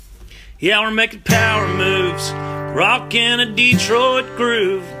Yeah, we're making power moves, rocking a Detroit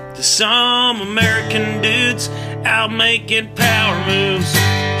groove to some American dudes out making power moves.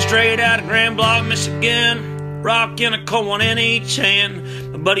 Straight out of Grand Block, Michigan, rocking a cold one in each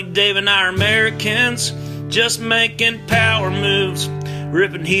hand. My buddy Dave and I are Americans, just making power moves,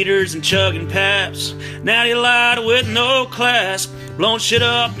 ripping heaters and chugging paps. Natty light with no class, blowing shit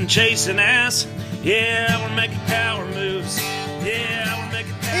up and chasing ass. Yeah, we're making power moves. Yeah, we're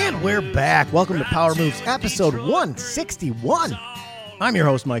making power And we're back. Welcome to Power Moves, episode 161. I'm your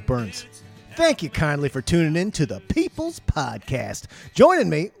host, Mike Burns. Thank you kindly for tuning in to the People's Podcast. Joining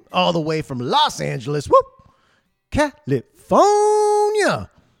me all the way from Los Angeles, California.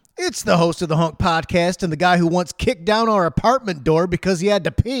 It's the host of the Hunk Podcast and the guy who once kicked down our apartment door because he had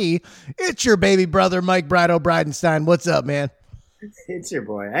to pee. It's your baby brother, Mike Brido Bridenstine. What's up, man? It's your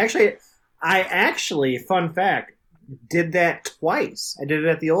boy. I actually, fun fact, did that twice. I did it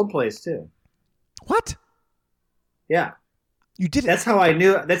at the old place too. What? Yeah. You did it? That's how I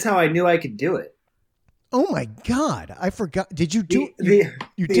knew I could do it. Oh my God. I forgot. Did you do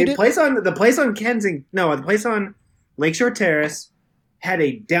the place on Kensington? No, the place on Lakeshore Terrace had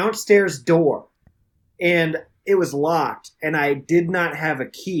a downstairs door and it was locked and I did not have a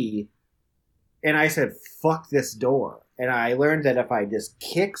key. And I said, fuck this door. And I learned that if I just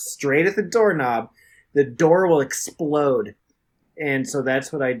kick straight at the doorknob, the door will explode. And so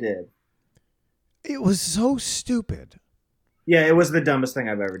that's what I did. It was so stupid. Yeah, it was the dumbest thing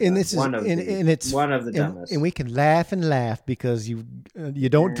I've ever done. And this is one of the dumbest. And we can laugh because you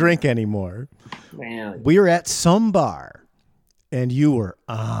don't drink anymore. Man. We were at some bar, and you were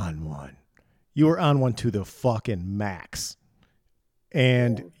on one. You were on one to the fucking max,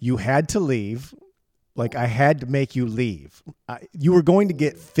 and you had to leave. Like, I had to make you leave. You were going to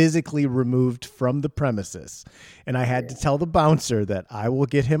get physically removed from the premises, and I had to tell the bouncer that I will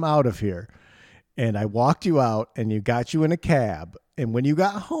get him out of here. And I walked you out, and you got you in a cab. And when you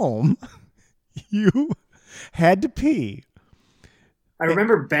got home, you had to pee. I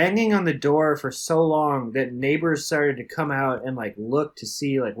remember banging on the door for so long that neighbors started to come out and like look to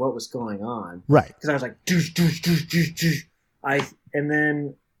see like what was going on. Right. Because I was like, doosh, doosh, doosh, doosh, doosh. And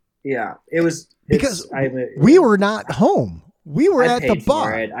then, yeah, because we were not home. We were at the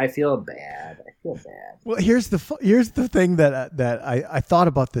bar. I feel bad. Well, here's the thing that I thought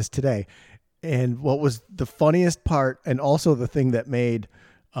about this today. And what was the funniest part, and also the thing that made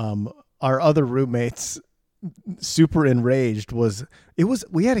our other roommates super enraged, was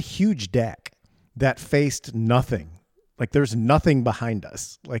we had a huge deck that faced nothing. Like, there's nothing behind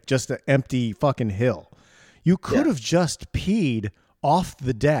us, like just an empty fucking hill. You could have just peed off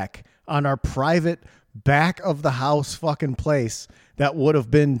the deck on our private back of the house fucking place that would have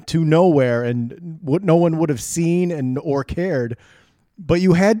been to nowhere and no one would have seen or cared. But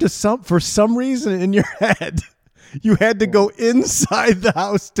you had to, for some reason in your head, you had to go inside the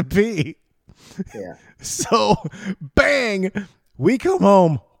house to pee. Yeah. So, bang, we come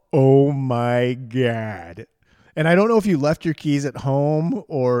home. Oh my God. And I don't know if you left your keys at home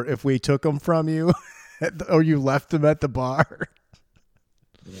or if we took them from you or you left them at the bar.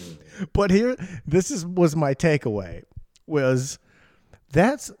 But was my takeaway, was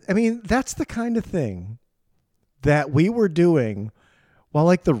that's the kind of thing that we were doing while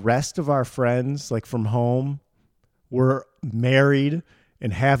like the rest of our friends, like from home, were married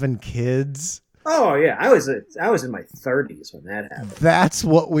and having kids. Oh yeah, I was in my 30s when that happened. That's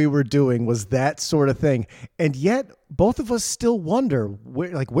what we were doing, was that sort of thing. And yet both of us still wonder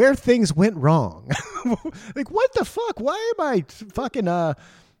where things went wrong. Like, what the fuck? Why am I fucking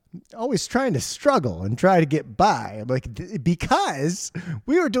always trying to struggle and try to get by? I'm like, because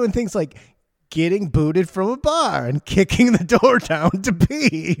we were doing things like getting booted from a bar and kicking the door down to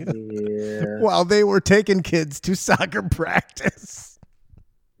pee while they were taking kids to soccer practice.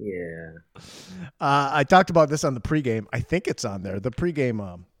 Yeah. I talked about this on the pregame. I think it's on there. The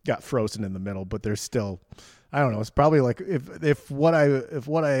pregame got frozen in the middle, but there's still, I don't know. It's probably like if what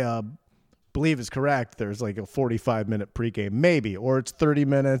I believe is correct, there's like a 45-minute pregame, maybe, or it's 30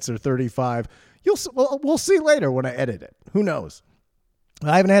 minutes or 35. We'll see later when I edit it. Who knows?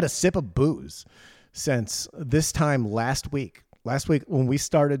 I haven't had a sip of booze since this time last week. Last week when we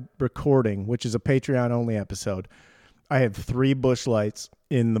started recording, which is a Patreon-only episode, I had 3 Busch Lights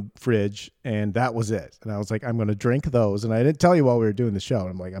in the fridge, and that was it. And I was like, I'm going to drink those. And I didn't tell you while we were doing the show.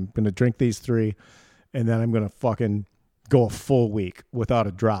 I'm like, I'm going to drink these 3, and then I'm going to fucking go a full week without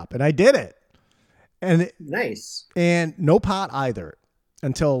a drop. And I did it. And nice. And no pot either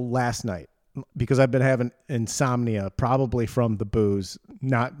until last night, because I've been having insomnia, probably from the booze,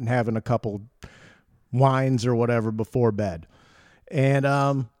 not having a couple wines or whatever before bed. And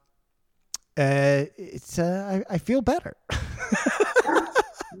I feel better.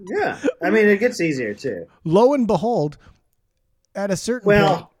 Yeah, I mean it gets easier too. Lo and behold, at a certain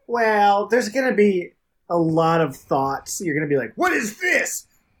point, Well, there's gonna be a lot of thoughts. You're gonna be like, "What is this?"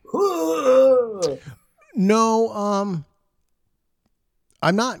 no,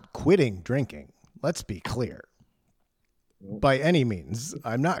 I'm not quitting drinking. Let's be clear. By any means,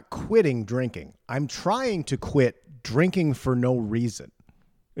 I'm not quitting drinking. I'm trying to quit drinking for no reason,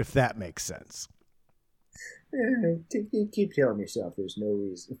 if that makes sense. You keep telling yourself there's no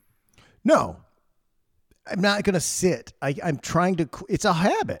reason. No, I'm not going to sit. I'm trying to, it's a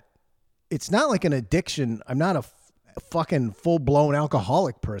habit. It's not like an addiction. I'm not a fucking full-blown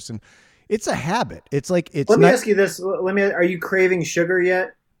alcoholic person. It's a habit. It's like, Let me ask you this. Are you craving sugar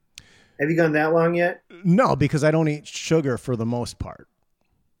yet? Have you gone that long yet? No, because I don't eat sugar for the most part.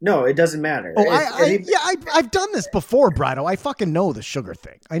 No, it doesn't matter. Oh, I've done this before, Brido. I fucking know the sugar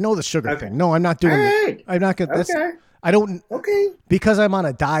thing. I know the sugar thing. No, I'm not doing it. I'm not gonna. Okay. I don't. Okay. Because I'm on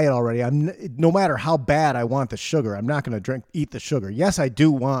a diet already. No matter how bad I want the sugar, I'm not going to eat the sugar. Yes, I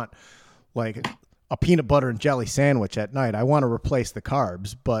do want like a peanut butter and jelly sandwich at night. I want to replace the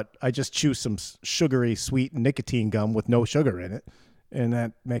carbs, but I just chew some sugary, sweet nicotine gum with no sugar in it, and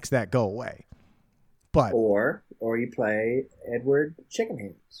that makes that go away. But or you play Edward Chicken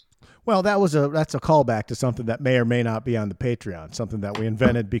Hands. Well, that's a callback to something that may or may not be on the Patreon, something that we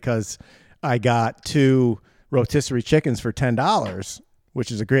invented because I got 2 rotisserie chickens for $10,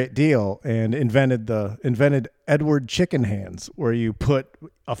 which is a great deal, and invented Edward Chicken Hands, where you put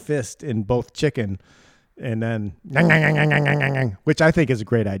a fist in both chicken and then which I think is a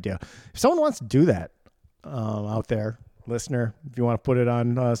great idea. If someone wants to do that out there, listener, if you want to put it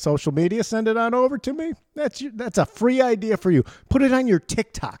on social media, send it on over to me. That's a free idea for you. Put it on your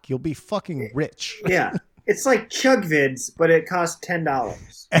TikTok. You'll be fucking rich. Yeah. It's like Chug Vids, but it costs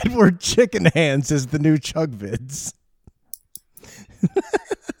 $10. Edward Chicken Hands is the new Chug Vids.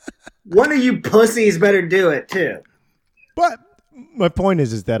 One of you pussies better do it too. But my point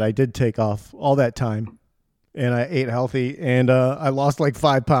is that I did take off all that time and I ate healthy and I lost like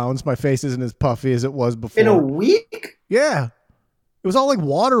 5 pounds. My face isn't as puffy as it was before. In a week? Yeah. It was all like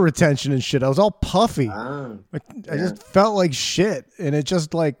water retention and shit. I was all puffy. I just felt like shit and it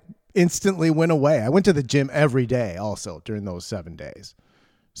just like instantly went away. I went to the gym every day also during those 7 days.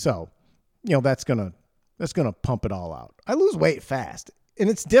 So, that's going to pump it all out. I lose weight fast and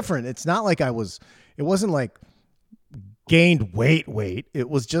it's different. It's not like it wasn't like gained weight. It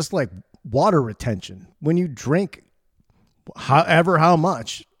was just like water retention. When you drink how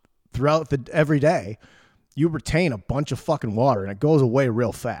much throughout every day, you retain a bunch of fucking water and it goes away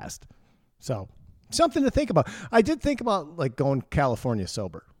real fast. So something to think about. I did think about like going California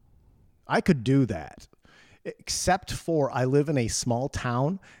sober. I could do that, except for I live in a small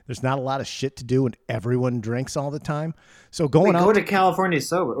town. There's not a lot of shit to do and everyone drinks all the time. So go to California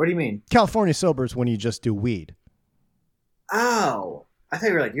sober. What do you mean? California sober is when you just do weed. Oh, I thought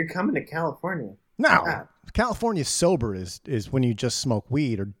you were like, you're coming to California. No, California sober is when you just smoke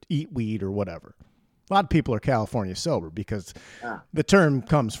weed or eat weed or whatever. A lot of people are California sober because the term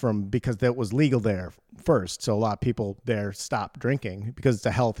comes from because that was legal there first. So a lot of people there stopped drinking because it's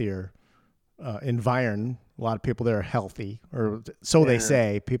a healthier environment. A lot of people there are healthy, or so they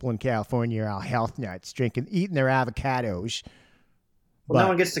say. People in California are all health nuts, eating their avocados. Well, no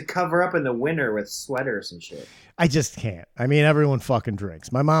one gets to cover up in the winter with sweaters and shit. I just can't. I mean, everyone fucking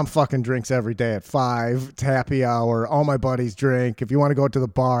drinks. My mom fucking drinks every day at 5. It's happy hour. All my buddies drink. If you want to go to the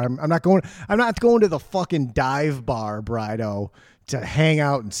bar, I'm not going to the fucking dive bar, Brido, to hang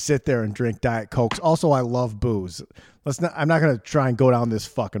out and sit there and drink Diet Cokes. Also, I love booze. I'm not going to try and go down this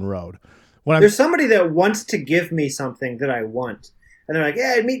fucking road. There's somebody that wants to give me something that I want. And they're like,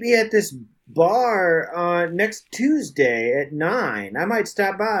 yeah, meet me at this bar next Tuesday at 9. I might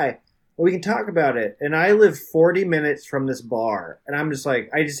stop by. We can talk about it. And I live 40 minutes from this bar. And I'm just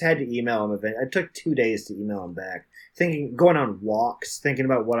like, I just had to email him. I took 2 days to email him back. Going on walks, thinking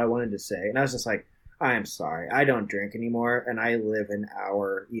about what I wanted to say. And I was just like, I am sorry. I don't drink anymore. And I live an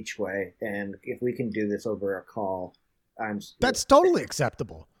hour each way. And if we can do this over a call, That's totally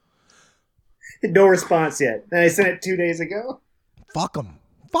acceptable. No response yet. And I sent it 2 days ago. Fuck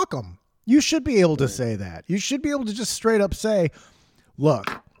them. You should be able to say that. You should be able to just straight up say,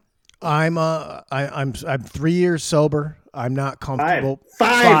 look, I'm 3 years sober. I'm not comfortable.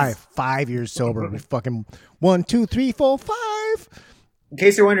 5 years sober. Fucking 1, 2, 3, 4, 5. In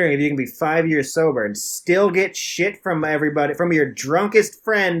case you're wondering if you can be 5 years sober and still get shit from everybody, from your drunkest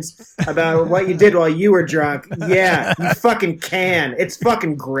friends about what you did while you were drunk. Yeah, you fucking can. It's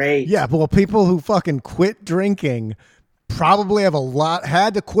fucking great. Yeah, well, people who fucking quit drinking probably have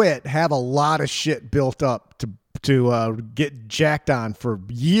had to quit, have a lot of shit built up to get jacked on for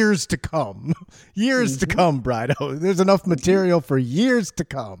years to come. Years to come, Brido. There's enough material for years to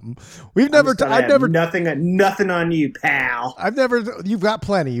come. I've never nothing on you, pal. You've got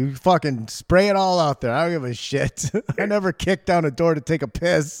plenty. You fucking spray it all out there. I don't give a shit. I never kicked down a door to take a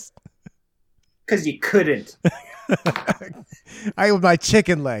piss. Because you couldn't. I with my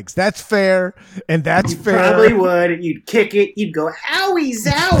chicken legs. That's fair, and that's fair. Probably would. You'd kick it. You'd go owie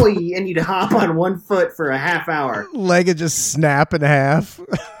zowie, and you'd hop on one foot for a half hour. Leg would just snap in half.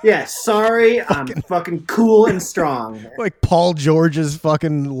 Yeah, sorry, I'm fucking cool and strong. Like Paul George's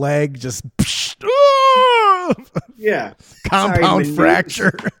fucking leg just. Yeah. Compound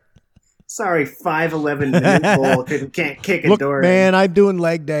fracture. Sorry, 5'11" minute bull can't kick a door. Man, I'm doing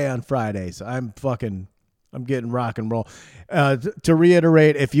leg day on Fridays. I'm getting rock and roll. To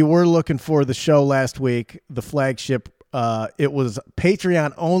reiterate, if you were looking for the show last week, the flagship, it was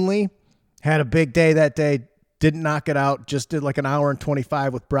Patreon only. Had a big day that day. Didn't knock it out. Just did like an hour and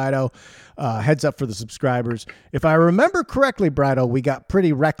 25 with Brido. Heads up for the subscribers. If I remember correctly, Brido, we got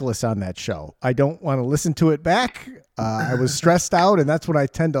pretty reckless on that show. I don't want to listen to it back. I was stressed out, and that's when I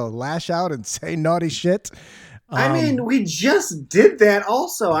tend to lash out and say naughty shit. I mean, we just did that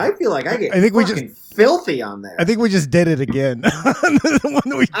also. I feel like I get filthy on there. I think we just did it again.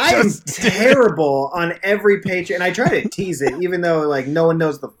 I am terrible on every page, and I try to tease it, even though like no one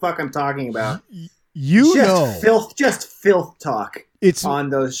knows the fuck I'm talking about. Just filth talk. It's on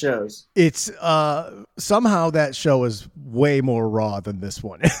those shows. It's somehow that show is way more raw than this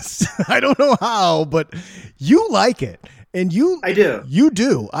one is. I don't know how, but you like it. And I do. You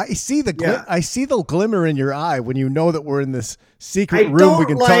do. I see the glimmer in your eye when you know that we're in this secret room. We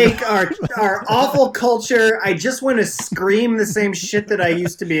can talk. our awful culture. I just want to scream the same shit that I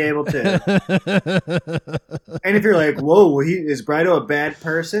used to be able to. And if you're like, "Whoa, is Brido a bad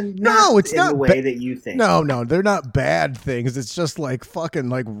person?" No, it's not the way that you think. No, they're not bad things. It's just like fucking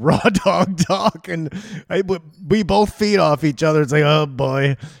like raw dog talk, and we both feed off each other. It's like, oh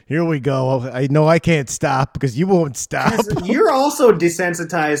boy, here we go. I know I can't stop because you won't stop. You're also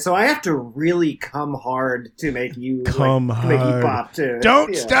desensitized, so I have to really come hard to make you hard. Make you pop too.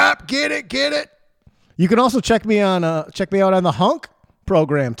 Don't stop. Get it. You can also check me out on the Hunk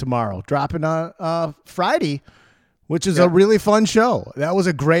program tomorrow, dropping on Friday, which is a really fun show. That was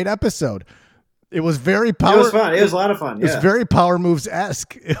a great episode. It was very power. It was fun. It was a lot of fun. Yeah. It was very Power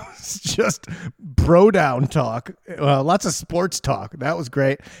Moves-esque. It was just bro down talk. Lots of sports talk. That was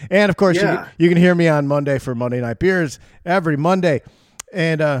great. And of course, you can hear me on Monday for Monday Night Beers every Monday.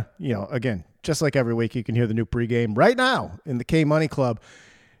 And again, just like every week, you can hear the new pregame right now in the K Money Club.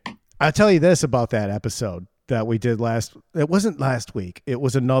 I'll tell you this about that episode that we did it wasn't last week. It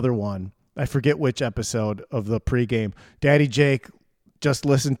was another one. I forget which episode of the pregame. Daddy Jake just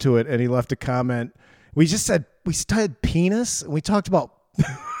listened to it and he left a comment. We said penis and we talked about,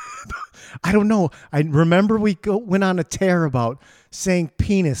 I don't know. I remember we went on a tear about saying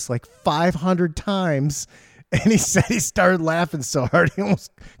penis like 500 times. And he said he started laughing so hard he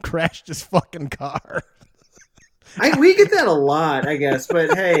almost crashed his fucking car. We get that a lot, I guess,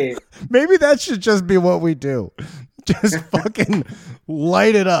 but hey. Maybe that should just be what we do. Just fucking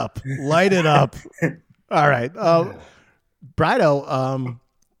light it up. All right. Brido,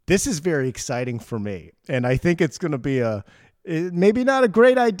 this is very exciting for me. And I think it's going to be maybe not a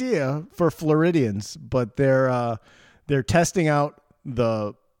great idea for Floridians, but they're testing out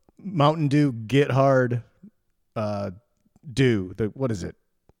the Mountain Dew Get Hard what is it?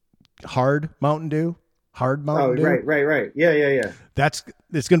 Hard Mountain Dew? Hard Mountain Dew? Right. Yeah.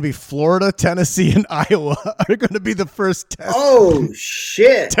 It's going to be Florida, Tennessee, and Iowa are going to be the first test. Oh,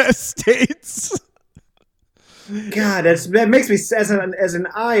 shit. Test states. God, that makes me, as an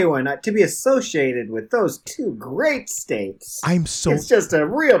Iowan, to be associated with those two great states. It's just a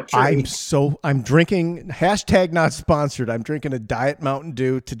real treat. I'm drinking, hashtag not sponsored. I'm drinking a Diet Mountain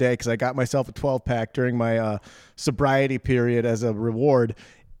Dew today because I got myself a 12-pack during my sobriety period as a reward.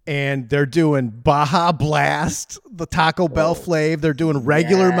 And they're doing Baja Blast, the Taco Bell flavor. They're doing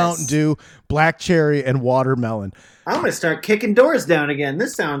regular Mountain Dew, black cherry, and watermelon. I'm going to start kicking doors down again.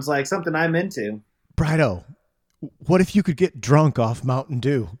 This sounds like something I'm into. Brido, what if you could get drunk off Mountain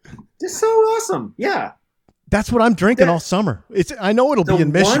Dew? It's so awesome. Yeah. That's what I'm drinking all summer. I know it'll be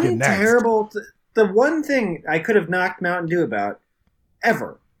in Michigan next. The one thing I could have knocked Mountain Dew about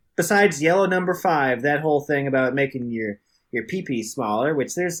ever, besides Yellow Number 5, that whole thing about making your pee-pee smaller,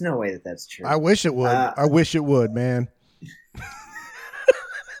 which there's no way that's true. I wish it would. I wish it would, man.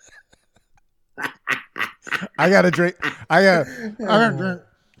 I gotta drink. I gotta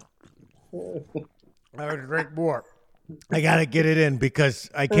drink more. I gotta get it in because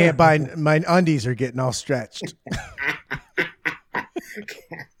I can't buy my undies are getting all stretched.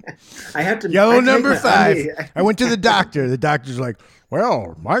 I have to Yellow I take number my 5. undie- I went to the doctor. The doctor's like,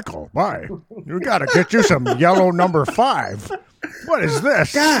 "Well, Michael, you gotta get you some yellow number 5. What is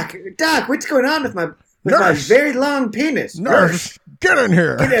this, Doc, what's going on with my Nurse. very long penis? Nurse, get in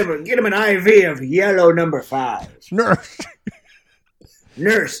here, Get him an IV of yellow number 5. nurse,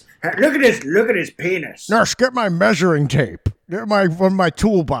 Nurse, look at his penis. nurse, get my measuring tape. Get from my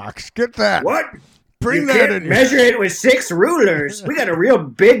toolbox. Get that. What? Bring You that can't in. measure it with 6 rulers. We got a real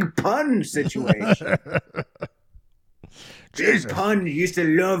big pun situation. Big Jesus. Pun used to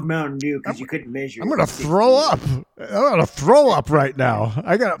love Mountain Dew because you couldn't measure. I'm it gonna with 6 throw rulers. up. I'm gonna throw up right now.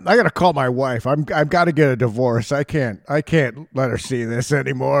 I gotta call my wife. I've got to get a divorce. I can't let her see this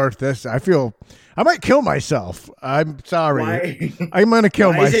anymore. I might kill myself. I'm sorry. Why? I'm gonna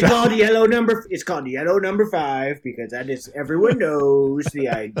kill Why is it myself. called yellow number? It's called yellow number 5 because that is everyone knows the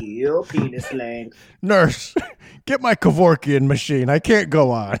ideal penis length. Nurse, get my Kevorkian machine. I can't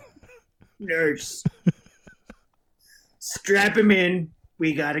go on. Nurse, strap him in.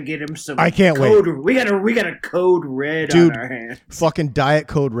 We gotta get him some. I can't code. We got a code red Dude. on our hands. Fucking Diet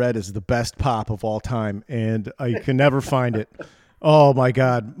Code Red is the best pop of all time, and I can never find it. Oh my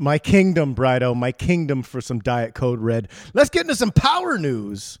God, my kingdom, Brido, my kingdom for some Diet Code Red. Let's get into some power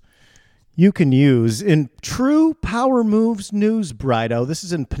news you can use in true power moves news, Brido. This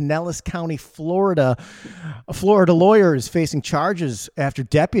is in Pinellas County, Florida. A Florida lawyer is facing charges after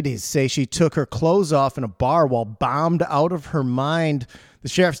deputies say she took her clothes off in a bar while bombed out of her mind. The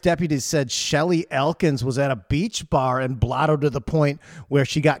sheriff's deputies said Shelly Elkins was at a beach bar and blottoed to the point where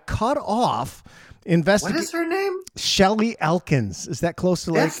she got cut off. What is her name? Shelly Elkins. Is that close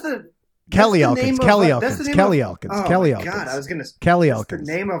to like That's the Kelly that's the Elkins? name Kelly of- that's Elkins. the name Kelly of- Elkins. Oh Kelly my Elkins. God, I was gonna. Kelly That's Elkins.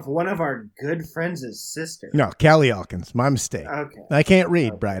 the name of one of our good friends' sister. No, Kelly Elkins. My mistake. Okay. I can't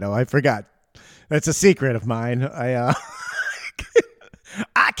read, Brido. I forgot. That's a secret of mine. I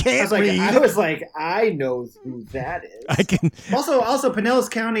I can't was like, read. I know who that is. I can. Also, Pinellas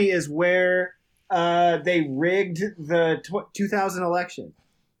County is where they rigged the 2000 election.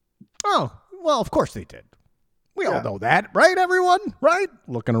 Oh, well, of course they did. We all Yeah. know that, right, everyone? Right?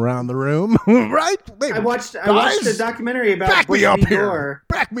 Looking around the room, right? I watched Guys, a documentary about back Bush me up v. here. Gore.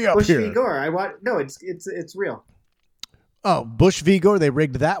 Back me up Bush here. v. Gore. No, it's real. Oh, Bush v. Gore, they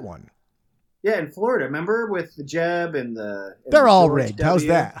rigged that one. Yeah, in Florida. Remember with the Jeb and the. And They're all George rigged. How's W?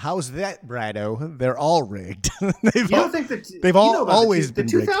 that? How's that, Brido? They're all rigged. They've You all, don't think that they've you all know about always the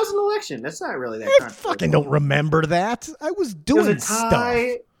been rigged. 2000 election? That's not really that. I controversial. fucking don't remember that. I was doing It was a stuff.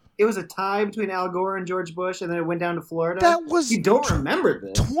 tie. It was a tie between Al Gore and George Bush, and then it went down to Florida. That was you don't remember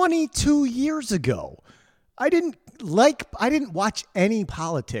this. 22 years ago. I didn't watch any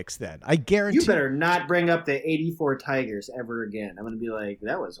politics then. I guarantee. You better not bring up the '84 Tigers ever again. I'm going to be like,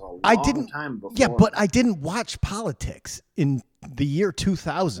 that was a long I didn't- time before. Yeah, but I didn't watch politics in the year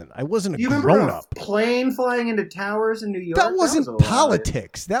 2000. I wasn't a you remember grown a up. plane flying into towers in New York? That wasn't was a lot.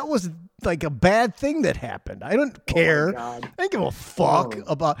 politics. That was like a bad thing that happened. I don't care. God. I don't give a fuck Oh,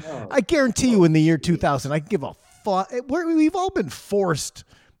 about. oh, I guarantee you, in the year 2000, I give a fuck. We've all been forced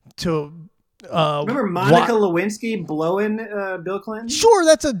to. Remember Monica Lewinsky blowing Bill Clinton? Sure,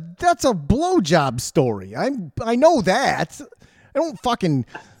 that's a blowjob story. I know that. I don't fucking.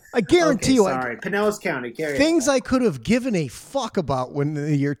 I guarantee you. Sorry, Pinellas County. Carry Things on. I could have given a fuck about when in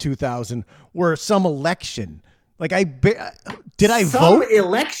the year 2000 were some election. Like did I Some vote?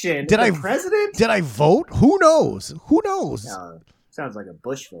 election. Did the I- president? Did I vote? Who knows? Who knows? No, sounds like a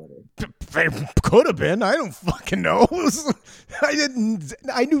Bush voter. Could have been. I don't fucking know.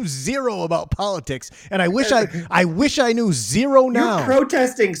 I knew zero about politics, and I wish I knew zero now. You're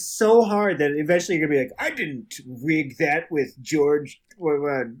protesting so hard that eventually you're gonna be like, I didn't rig that with George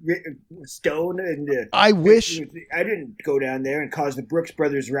Stone, and I wish I didn't go down there and cause the Brooks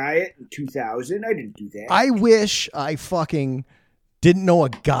Brothers riot in 2000. I didn't do that. I wish I fucking didn't know a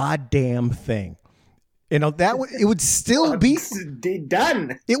goddamn thing. You know, it would still be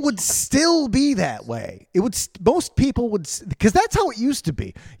done. It would still be that way. It would. Most people would, because that's how it used to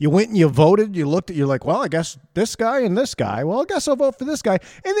be. You went and you voted. You looked at. You're like, well, I guess this guy and this guy. Well, I guess I'll vote for this guy. And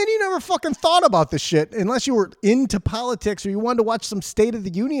then you never fucking thought about this shit unless you were into politics or you wanted to watch some State of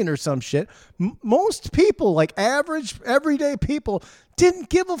the Union or some shit. Most people, like average, everyday people, didn't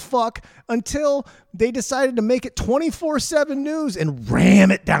give a fuck until they decided to make it 24/7 news and ram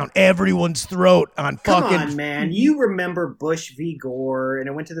it down everyone's throat on Come fucking. on, man. You remember Bush v. Gore, and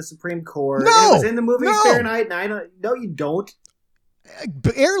it went to the Supreme Court. No, and it was in the movie no. Fahrenheit 9. No, you don't.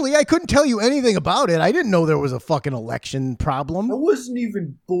 Barely. I couldn't tell you anything about it. I didn't know there was a fucking election problem. I wasn't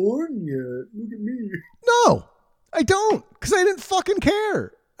even born yet. Look at me. No. I don't, because I didn't fucking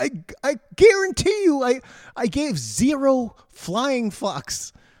care. I guarantee you, I gave zero flying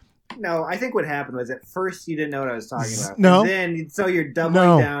fucks. No, I think what happened was at first you didn't know what I was talking about. No. And then, so you're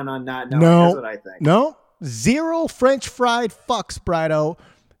doubling down on not knowing. No. That's what I think. No. Zero French fried fucks, Brido,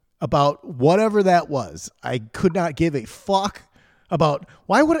 about whatever that was. I could not give a fuck about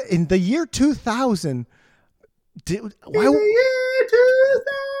why would in the year 2000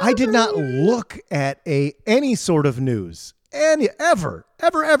 I did not look at any sort of news. Ever. I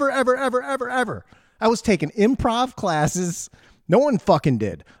was taking improv classes. No one fucking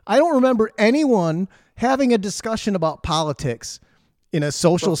did. I don't remember anyone having a discussion about politics in a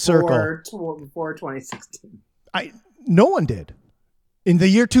social circle. Before 2016. No one did. In the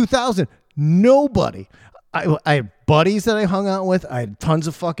year 2000, nobody. I had buddies that I hung out with. I had tons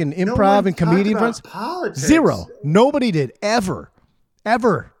of fucking improv and comedian friends. Politics. Zero. Nobody did. Ever.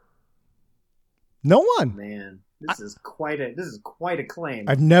 No one. Man, this is quite a claim.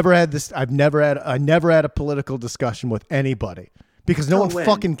 I never had a political discussion with anybody because no one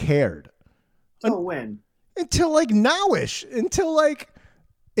fucking cared. When? Until like nowish.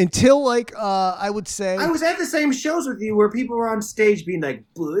 Until I would say I was at the same shows with you where people were on stage being like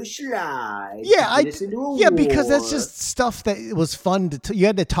Bush lies. Yeah, because that's war. just stuff that was fun you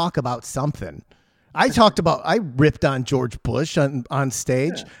had to talk about something. I ripped on George Bush on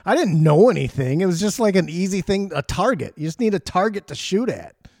stage. Yeah. I didn't know anything. It was just like an easy thing, a target. You just need a target to shoot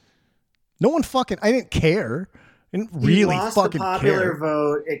at. No one I didn't care. I didn't really fucking care. The popular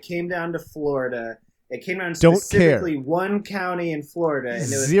vote. It came down to Florida. It came down to specifically one county in Florida. And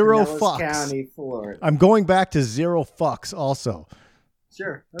it was zero Pinellas fucks. County, Florida. I'm going back to zero fucks also.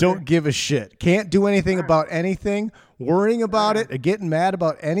 Sure. Okay. Don't give a shit. Can't do anything about anything. Worrying about it or getting mad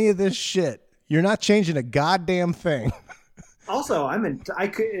about any of this shit. You're not changing a goddamn thing. Also,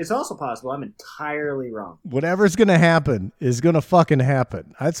 it's also possible I'm entirely wrong. Whatever's going to happen is going to fucking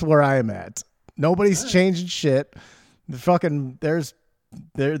happen. That's where I'm at. Nobody's changing shit.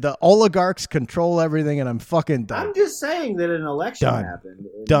 The oligarchs control everything and I'm fucking done. I'm just saying that an election happened.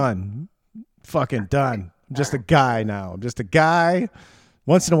 Done. Fucking done. I'm just a guy now. I'm just a guy.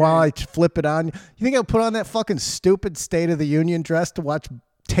 Once in a while I flip it on. You think I'll put on that fucking stupid State of the Union dress to watch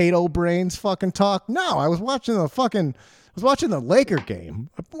Tato Brains fucking talk? No, I was watching the Laker game.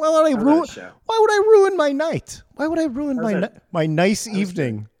 Why would I ruin my night? Why would I ruin my nice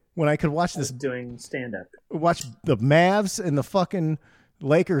evening when I could watch this doing stand up? Watch the Mavs and the fucking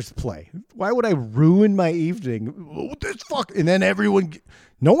Lakers play. Why would I ruin my evening? And then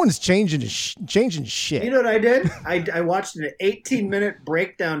no one's changing shit. You know what I did? I watched an 18-minute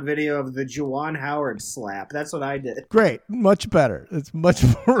breakdown video of the Juwan Howard slap. That's what I did. Great. Much better. It's much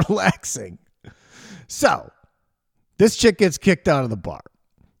more relaxing. So, this chick gets kicked out of the bar.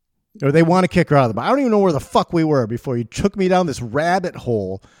 Or they want to kick her out of the bar. I don't even know where the fuck we were before you took me down this rabbit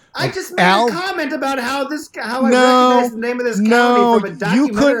hole. I just made a comment about how I recognize the name of this county from a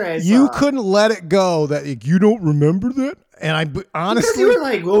documentary I saw. You couldn't let it go that you don't remember that? And I honestly... Because you were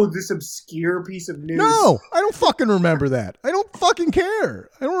like, oh, this obscure piece of news. No, I don't fucking remember that. I don't fucking care.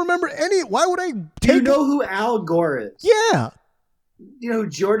 I don't remember any... Why would I take... You know who Al Gore is? Yeah. You know who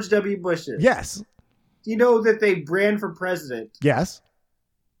George W. Bush is? Yes. You know that they ran for president? Yes.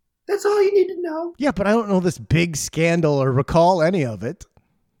 That's all you need to know. Yeah, but I don't know this big scandal or recall any of it.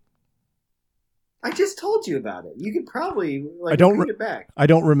 I just told you about it. You could probably read it back. I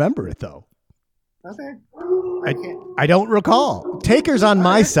don't remember it though. Okay. I don't recall. Taker's on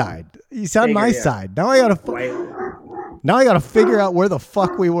my side. He's on my side. Now I gotta figure out where the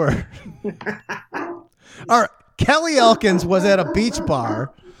fuck we were. All right. Kelly Elkins was at a beach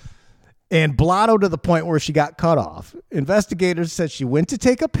bar and blotto to the point where she got cut off. Investigators said she went to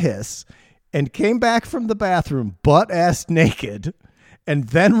take a piss and came back from the bathroom butt-ass naked and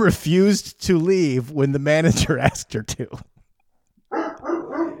then refused to leave when the manager asked her to.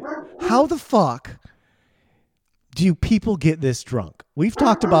 How the fuck do people get this drunk? We've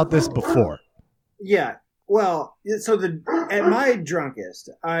talked about this before. Yeah. Well, so at my drunkest,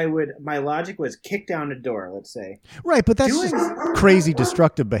 my logic was kick down a door, let's say. Right, but that's just crazy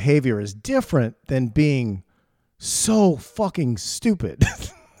destructive behavior is different than being so fucking stupid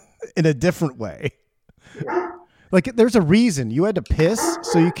in a different way. Like, there's a reason you had to piss,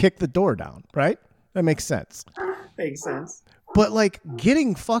 so you kicked the door down, right? That makes sense. Makes sense. But, like,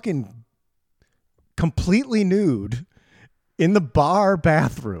 getting fucking completely nude in the bar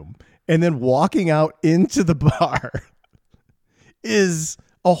bathroom and then walking out into the bar is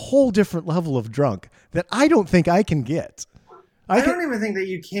a whole different level of drunk that I don't think I can get. I don't even think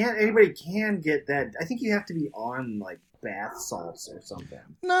that anybody can get that. I think you have to be on, like, bath salts or something.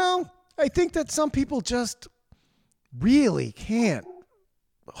 No, I think that some people just really can't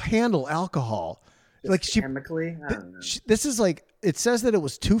handle alcohol. Like she chemically, I don't know. This is like, it says that it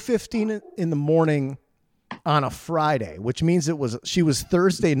was 2:15 in the morning on a Friday, which means she was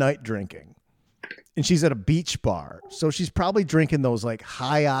Thursday night drinking, and she's at a beach bar. So she's probably drinking those like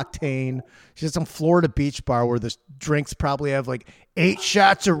high octane. She's at some Florida beach bar where the drinks probably have like 8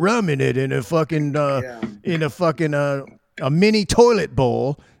 shots of rum in it in a fucking a mini toilet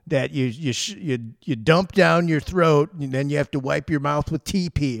bowl that you dump down your throat, and then you have to wipe your mouth with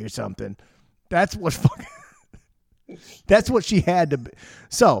TP or something. That's what she had to be.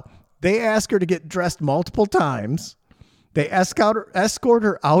 So they ask her to get dressed multiple times. They escort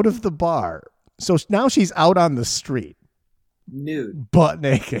her out of the bar. So now she's out on the street. Nude. Butt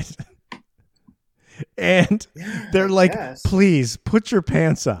naked. And they're like, please put your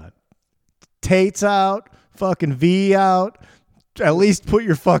pants on. Tates out, fucking V out. At least put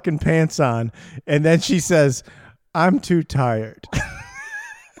your fucking pants on. And then she says, I'm too tired.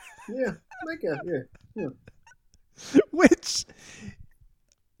 Yeah. Yeah. Which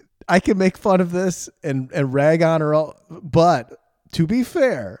I can make fun of this and rag on her all, but to be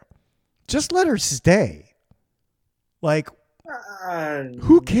fair, just let her stay. Like,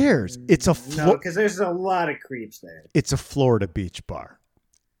 who cares? It's a no, because there's a lot of creeps there. It's a Florida beach bar.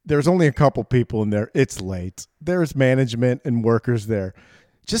 There's only a couple people in there. It's late. There's management and workers there.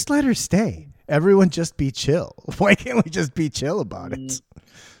 Just let her stay. Everyone just be chill. Why can't we just be chill about it?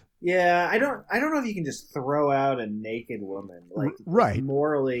 Yeah, I don't know if you can just throw out a naked woman. Like, right.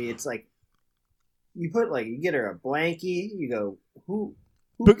 Morally, it's like you get her a blankie. You go, who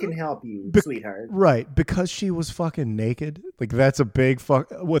can help you, sweetheart? Right, because she was fucking naked. Like, that's a big fuck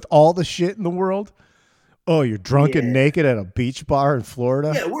with all the shit in the world. Oh, you're drunk and naked at a beach bar in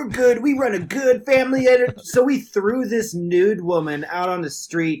Florida? Yeah, we're good. We run a good family. So we threw this nude woman out on the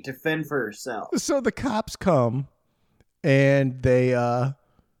street to fend for herself. So the cops come and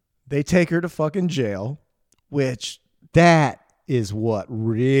they take her to fucking jail, which that is what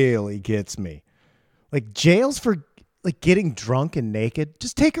really gets me. Like, jails for like getting drunk and naked.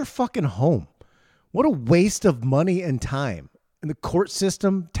 Just take her fucking home. What a waste of money and time. And the court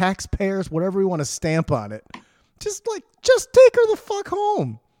system, taxpayers, whatever we want to stamp on it. Just take her the fuck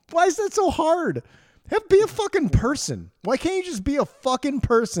home. Why is that so hard? Be a fucking person. Why can't you just be a fucking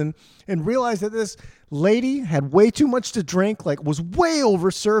person and realize that this lady had way too much to drink, like was way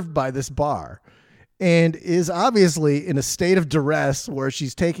overserved by this bar, and is obviously in a state of duress where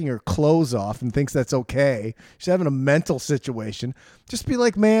she's taking her clothes off and thinks that's okay. She's having a mental situation. Just be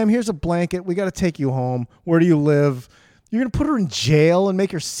like, ma'am, here's a blanket. We got to take you home. Where do you live? You're going to put her in jail and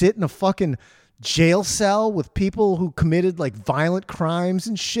make her sit in a fucking jail cell with people who committed like violent crimes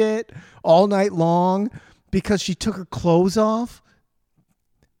and shit all night long because she took her clothes off?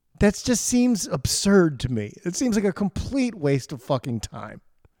 That just seems absurd to me. It seems like a complete waste of fucking time.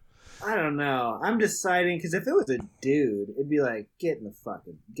 I don't know. I'm deciding because if it was a dude, it'd be like get in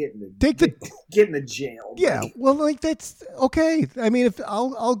the jail. Yeah, well, like that's okay. I mean, if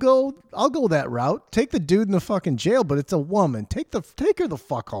I'll go that route. Take the dude in the fucking jail, but it's a woman. Take her the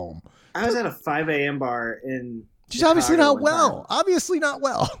fuck home. I was at a 5 a.m. bar in. She's obviously not well. Obviously not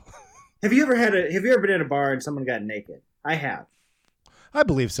well. Have you ever been in a bar and someone got naked? I have. I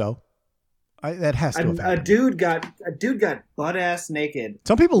believe so. That has to have happened. A dude got butt ass naked.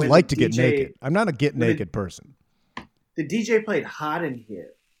 Some people like to get naked. I'm not a get naked person. The DJ played "Hot in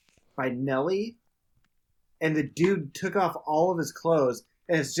Here" by Nelly, and the dude took off all of his clothes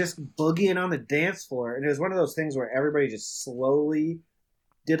and is just boogieing on the dance floor. And it was one of those things where everybody just slowly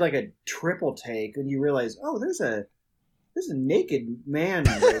did like a triple take, and you realize, oh, there's a naked man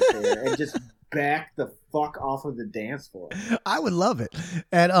right there, and just back the fuck off of the dance floor. I would love it.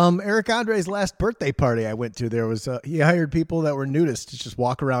 At Eric Andre's last birthday party I went to, there was he hired people that were nudists to just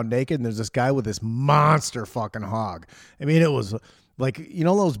walk around naked, and there's this guy with this monster fucking hog. I mean, it was like, you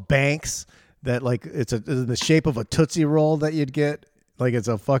know those banks that like it's in the shape of a Tootsie Roll that you'd get? Like it's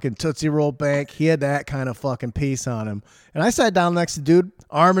a fucking Tootsie Roll bank. He had that kind of fucking piece on him. And I sat down next to dude,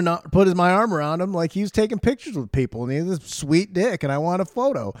 put my arm around him like he was taking pictures with people, and he had this sweet dick, and I want a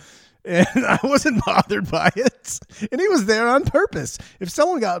photo. And I wasn't bothered by it. And he was there on purpose. If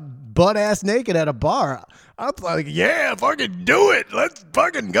someone got butt ass naked at a bar, I'm like, yeah, fucking do it. Let's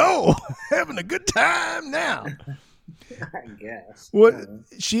fucking go. Having a good time now. I guess. What?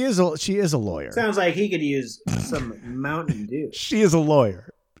 She is a lawyer. Sounds like he could use some Mountain Dew. She is a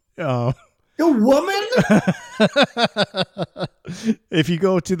lawyer. A woman? If you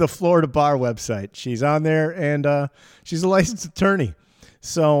go to the Florida Bar website, she's on there, and she's a licensed attorney.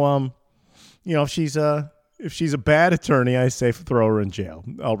 So, you know, she's If she's a bad attorney, I say throw her in jail.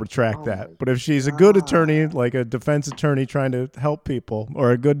 I'll retract Oh that. my But if she's a good attorney, like a defense attorney trying to help people,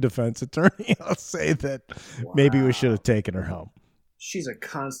 or a good defense attorney, I'll say that maybe we should have taken her home. She's a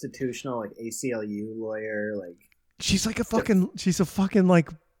constitutional, like, ACLU lawyer. Like, She's a fucking like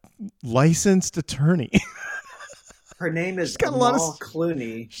licensed attorney. her name is got a lot of- Amal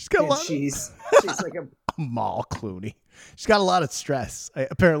Clooney. she's got a and lot of- she's like a. Amal Clooney. She's got a lot of stress.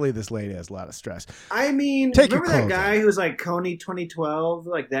 Apparently, this lady has a lot of stress. I mean, Take your remember that clothes guy who's like Coney 2012,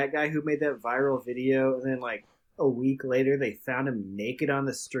 like that guy who made that viral video, and then like a week later they found him naked on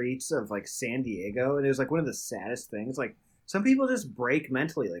the streets of like San Diego, and it was like one of the saddest things. Like some people just break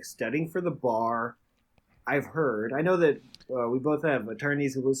mentally, like studying for the bar. I've heard. I know that we both have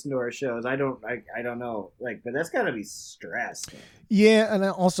attorneys who listen to our shows. I don't know, like, but that's got to be stress. Yeah, and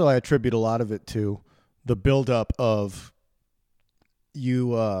I attribute a lot of it to the buildup of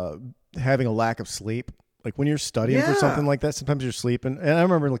you having a lack of sleep. Like when you're studying for something like that, sometimes you're sleeping. And I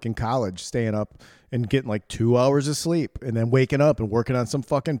remember like in college staying up and getting like 2 hours of sleep and then waking up and working on some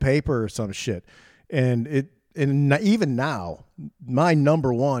fucking paper or some shit. And even now, my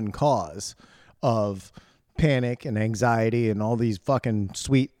number one cause of panic and anxiety and all these fucking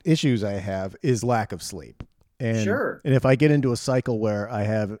sweet issues I have is lack of sleep. And, and if I get into a cycle where I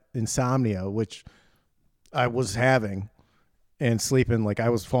have insomnia, which I was having, and sleeping, like I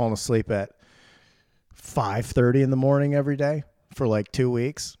was falling asleep at 5:30 in the morning every day for like 2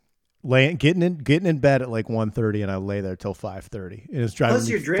 weeks, getting in bed at like 1:30, and I lay there till 5:30. And it's driving. Plus,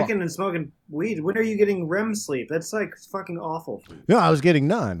 you're drinking and smoking weed. When are you getting REM sleep? That's like fucking awful. No, I was getting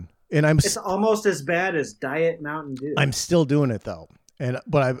none, and it's almost as bad as Diet Mountain Dew. I'm still doing it though,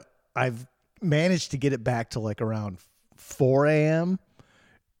 but I've managed to get it back to like around 4 a.m.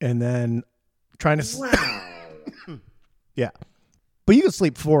 and then trying to. Wow. Yeah. But you can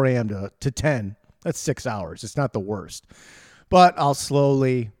sleep 4 a.m. to 10. That's 6 hours. It's not the worst. But I'll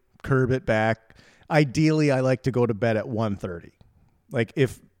slowly curb it back. Ideally, I like to go to bed at 1:30. Like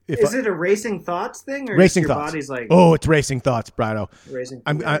if is it a racing thoughts thing, or racing your thoughts? Body's like, oh, it's racing thoughts, Brado. Racing.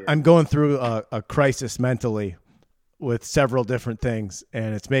 I'm going through a crisis mentally with several different things,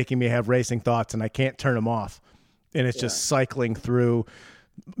 and it's making me have racing thoughts, and I can't turn them off. And it's just cycling through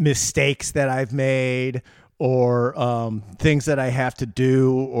mistakes that I've made, or things that I have to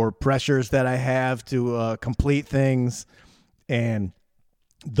do, or pressures that I have to complete things. And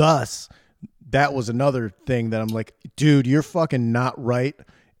thus, that was another thing that I'm like, dude, you're fucking not right.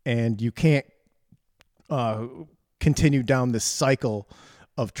 And you can't continue down this cycle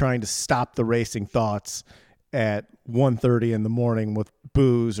of trying to stop the racing thoughts at 1:30 in the morning with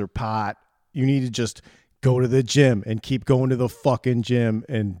booze or pot. You need to just go to the gym and keep going to the fucking gym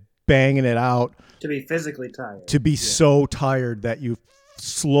and banging it out. To be physically tired. To be so tired that you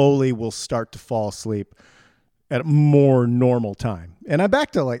slowly will start to fall asleep at a more normal time. And I'm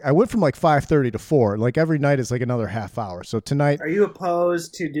back to I went from 5:30 to 4. Like every night is like another half hour. So tonight. Are you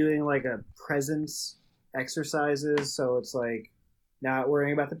opposed to doing like a presence exercises? So it's like not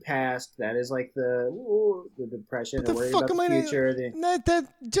worrying about the past. That is like the depression. What the worrying fuck about am the I future. That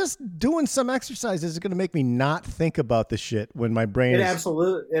just doing some exercises is going to make me not think about the shit when my brain It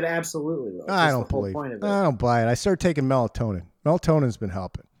absolutely will. I don't believe it. I don't buy it. I started taking melatonin. Melatonin's been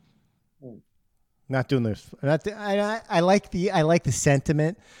helping. Not doing this. I like the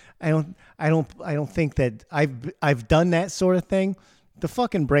sentiment. I don't think that I've done that sort of thing. The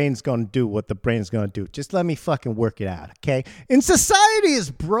fucking brain's going to do what the brain's going to do. Just let me fucking work it out, okay? In society is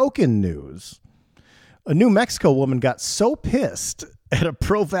broken news. A New Mexico woman got so pissed at a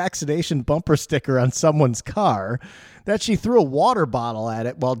pro-vaccination bumper sticker on someone's car that she threw a water bottle at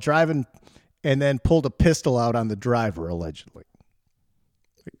it while driving and then pulled a pistol out on the driver, allegedly.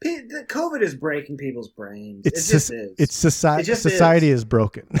 COVID is breaking people's brains. It just is. It's society. Society is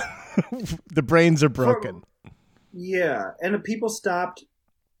broken. The brains are broken. Yeah, and people stopped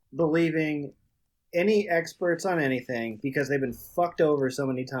believing any experts on anything because they've been fucked over so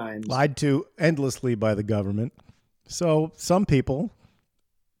many times. Lied to endlessly by the government. So some people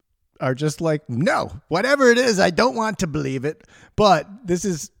are just like, no, whatever it is, I don't want to believe it. But this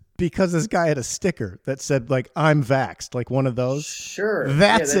is because this guy had a sticker that said, I'm vaxxed, like one of those. Sure.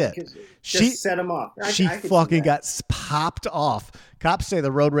 That's it. She set him off. She fucking got popped off. Cops say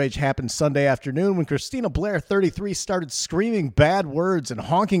the road rage happened Sunday afternoon when Christina Blair, 33, started screaming bad words and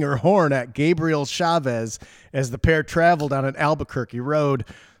honking her horn at Gabriel Chavez as the pair traveled on an Albuquerque road.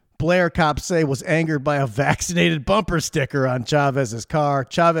 Blair, cops say, was angered by a vaccinated bumper sticker on Chavez's car.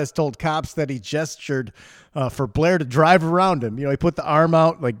 Chavez told cops that he gestured for Blair to drive around him. You know, he put the arm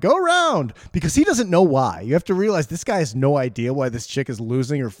out, like, go around, because he doesn't know why. You have to realize this guy has no idea why this chick is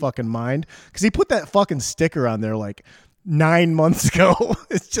losing her fucking mind, because he put that fucking sticker on there like 9 months ago.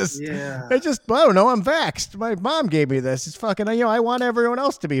 It's just, I don't know. I'm vaxxed. My mom gave me this. It's fucking, you know, I want everyone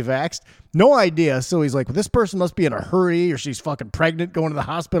else to be vaxxed. No idea. So he's like, well, this person must be in a hurry, or she's fucking pregnant, going to the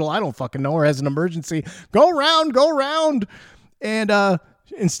hospital. I don't fucking know, or has an emergency. Go around. And,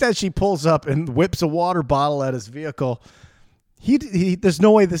 instead, she pulls up and whips a water bottle at his vehicle. There's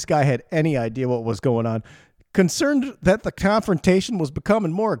no way this guy had any idea what was going on. Concerned that the confrontation was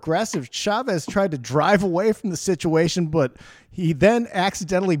becoming more aggressive, Chavez tried to drive away from the situation, but he then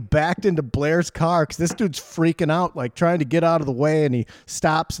accidentally backed into Blair's car because this dude's freaking out, like trying to get out of the way, and he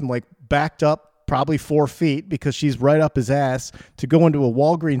stops and like backed up probably 4 feet because she's right up his ass to go into a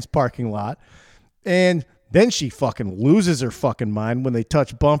Walgreens parking lot. And then she fucking loses her fucking mind when they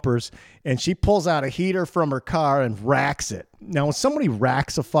touch bumpers, and she pulls out a heater from her car and racks it. Now, when somebody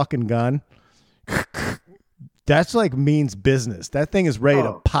racks a fucking gun, that's like means business. That thing is ready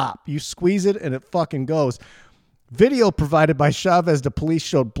to pop. You squeeze it and it fucking goes. Video provided by Chavez to police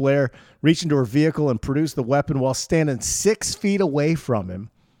showed Blair reach into her vehicle and produce the weapon while standing 6 feet away from him.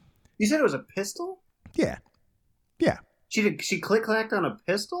 You said it was a pistol? Yeah. She click-clacked on a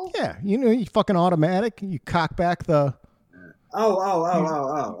pistol? Yeah, you know, you fucking automatic. You cock back the...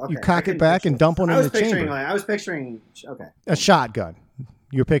 Oh. Okay. You cock it back and dump one in the chamber. I was picturing... Okay. A shotgun.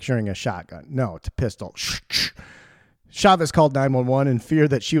 You're picturing a shotgun. No, it's a pistol. Chavez called 911 in fear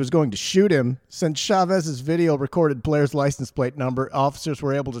that she was going to shoot him. Since Chavez's video recorded Blair's license plate number, officers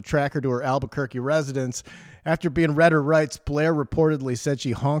were able to track her to her Albuquerque residence. After being read her rights, Blair reportedly said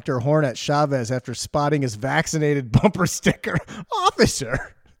she honked her horn at Chavez after spotting his vaccinated bumper sticker.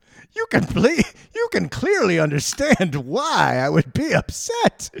 Officer, you can clearly understand why I would be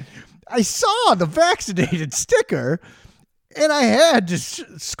upset. I saw the vaccinated sticker, and I had to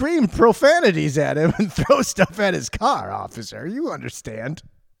scream profanities at him and throw stuff at his car, officer. You understand.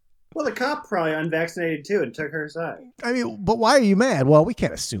 Well, the cop probably unvaccinated too and took her side. I mean, but why are you mad? Well, we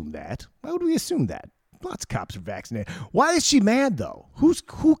can't assume that. Why would we assume that? Lots of cops are vaccinated. Why is she mad, though?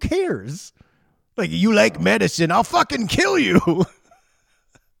 Who cares? Like, you like medicine, I'll fucking kill you.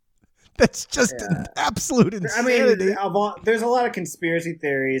 That's just an absolute insanity. I mean, there's a lot of conspiracy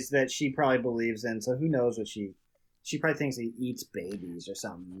theories that she probably believes in, so who knows what she probably thinks he eats babies or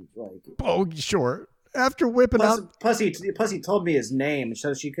something. Like, oh, sure. After whipping out... Plus he told me his name,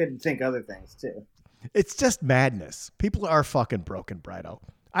 so she couldn't think other things, too. It's just madness. People are fucking broken, Brido.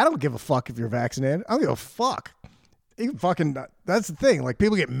 I don't give a fuck if you're vaccinated. I don't give a fuck. You fucking, that's the thing. Like,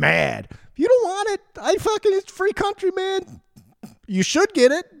 people get mad. If you don't want it, it's a free country, man. You should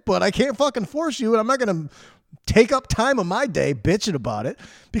get it, but I can't fucking force you, and I'm not going to take up time of my day bitching about it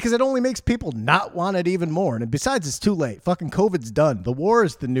because it only makes people not want it even more. And besides, it's too late. Fucking COVID's done. The war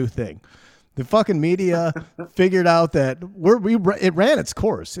is the new thing. The fucking media figured out that it ran its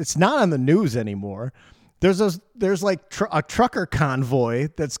course. It's not on the news anymore. There's like a trucker convoy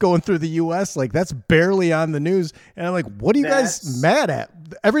that's going through the U.S. Like, that's barely on the news. And I'm like, what are you guys mad at?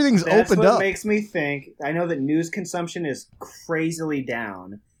 Everything's opened up. That's what makes me think. I know that news consumption is crazily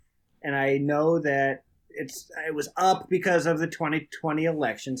down. And I know that it was up because of the 2020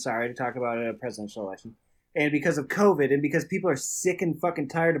 election. Sorry to talk about a presidential election. And because of COVID, and because people are sick and fucking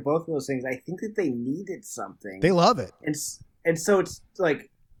tired of both of those things, I think that they needed something. They love it. And so it's like,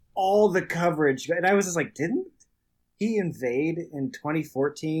 all the coverage, and I was just like, didn't he invade in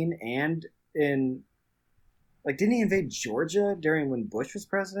 2014 and didn't he invade Georgia during when Bush was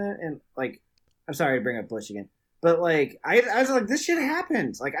president? And like, I'm sorry to bring up Bush again, but like, I was like, this shit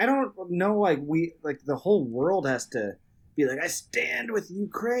happens. Like, I don't know, like the whole world has to be like, I stand with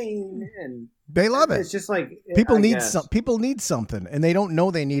Ukraine, and they love it. It's just like people need something, and they don't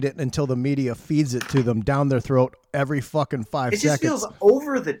know they need it until the media feeds it to them down their throat every fucking 5 seconds. It just feels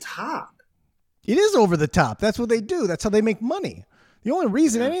over the top. It is over the top. That's what they do. That's how they make money. The only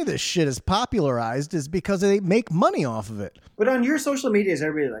reason any of this shit is popularized is because they make money off of it. But on your social media, is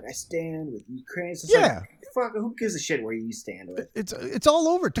everybody like, I stand with Ukraine? So like, fuck, who gives a shit where you stand with? It's all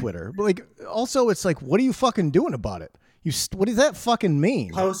over Twitter. But like, also, it's like, what are you fucking doing about it? What does that fucking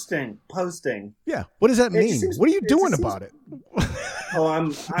mean? Posting. Yeah. What does that It mean? just seems- What are you it doing just about it? Oh,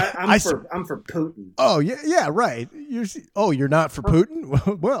 I'm for Putin. Oh yeah, right. You're not for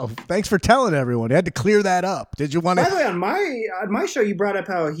Putin? Well, thanks for telling everyone. You had to clear that up. Did you want By the to? way, on my show, you brought up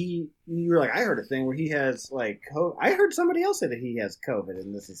how you were like, I heard a thing where he has like, I heard somebody else say that he has COVID,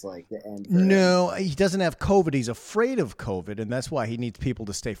 and this is like the end. For him. No, he doesn't have COVID. He's afraid of COVID, and that's why he needs people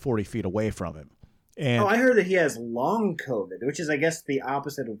to stay 40 feet away from him. And I heard that he has long COVID, which is, I guess, the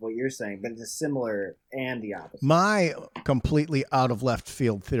opposite of what you're saying, but it's similar and the opposite. my completely out of left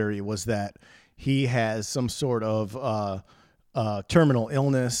field theory was that he has some sort of terminal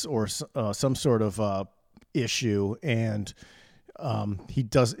illness or some sort of issue, and he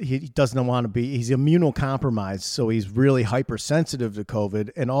doesn't want to be. He's immunocompromised, so he's really hypersensitive to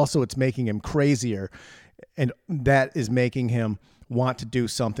COVID, and also it's making him crazier, and that is making him want to do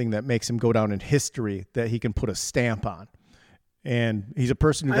something that makes him go down in history that he can put a stamp on. And he's a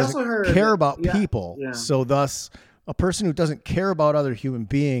person who I also doesn't heard care that- about yeah, people. yeah. So thus, a person who doesn't care about other human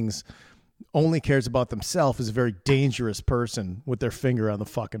beings, only cares about themselves, is a very dangerous person with their finger on the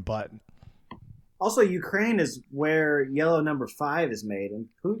fucking button. Also, Ukraine is where yellow number 5 is made, and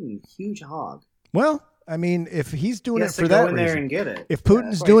Putin, huge hog. Well, I mean, if he's doing He it has for to that go in there reason, and get it. if Yeah, Putin's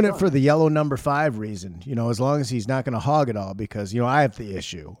that's why doing he's it for the yellow number 5 reason, as long as he's not going to hog it all, because, I have the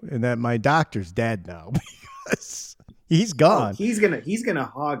issue and that my doctor's dead now because he's gone. He's gonna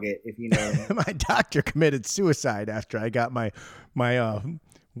hog it if you know him. My doctor committed suicide after I got my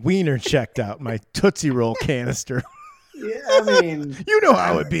wiener checked out, my Tootsie Roll canister. Yeah, I mean, You know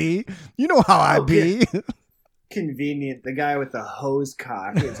how it be. You know how I be. convenient. The guy with the hose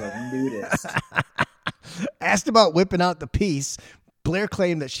cock is a nudist. Asked about whipping out the piece, Blair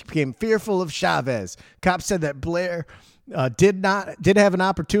claimed that she became fearful of Chavez. Cops said that Blair did have an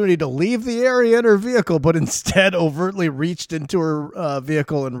opportunity to leave the area in her vehicle, but instead overtly reached into her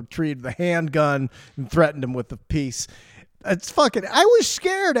vehicle and retrieved the handgun and threatened him with the piece. It's fucking. I was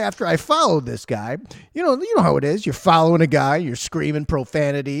scared after I followed this guy. You know how it is. You're following a guy. You're screaming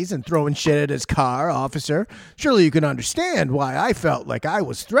profanities and throwing shit at his car, officer. Surely you can understand why I felt like I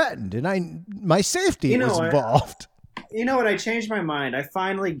was threatened and my safety was involved. You know what? I changed my mind. I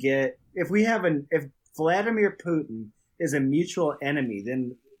finally get if Vladimir Putin is a mutual enemy,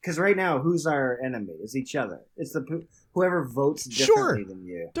 then because right now who's our enemy? It's each other. It's whoever votes differently than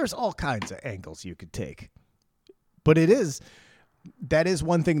you. There's all kinds of angles you could take. But that is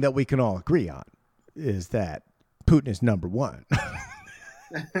one thing that we can all agree on, is that Putin is number one.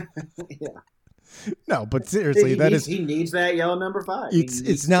 Yeah. No, but seriously, he needs that yellow number 5.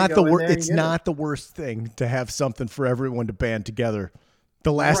 It's not the worst thing to have something for everyone to band together.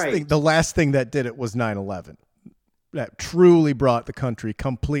 The last thing that did it was 9/11. That truly brought the country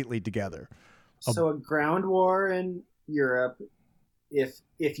completely together. So a ground war in Europe, if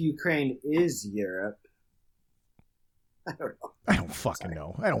Ukraine is Europe. I don't know. I don't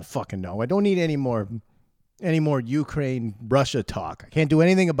fucking know. I don't need any more Ukraine Russia talk. I can't do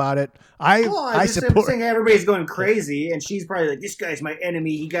anything about it. I support. I'm saying everybody's going crazy, and she's probably like, "This guy's my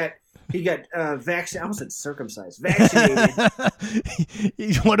enemy. He got vaccinated. I almost said circumcised. Vaccinated."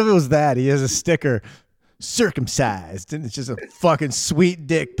 What if it was that? He has a sticker, circumcised, and it's just a fucking sweet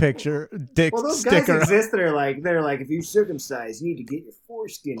dick picture. Well, those sticker. guys exist that are like, if you're circumcised, you need to get your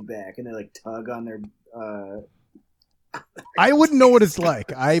foreskin back, and they like tug on their. I wouldn't know what it's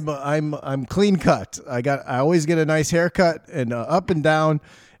like. I'm clean cut. I always get a nice haircut and up and down,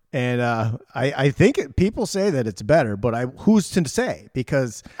 and I think people say that it's better, but who's to say?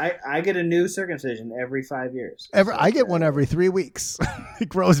 Because I get a new circumcision every 5 years. I get one every 3 weeks. It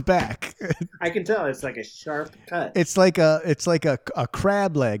grows back. I can tell it's like a sharp cut. It's like a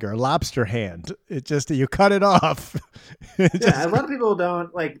crab leg or a lobster hand. It just you cut it off. A lot of people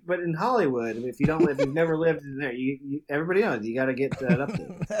don't like, but in Hollywood, if you've never lived in there, everybody knows you got to get that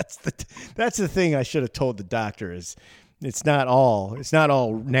updated. That's the thing I should have told the doctor is it's not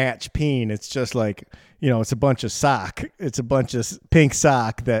all natch peen. It's just like, it's a bunch of sock. It's a bunch of pink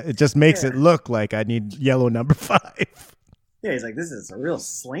sock that it just makes it look like I need yellow number 5. Yeah, he's like, this is a real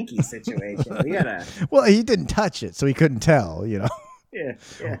slinky situation. We gotta. Well, he didn't touch it, so he couldn't tell. Yeah.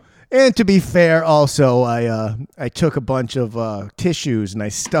 And to be fair, also, I took a bunch of tissues and I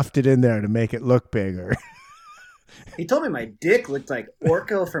stuffed it in there to make it look bigger. He told me my dick looked like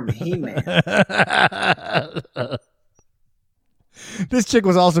Orko from He-Man. This chick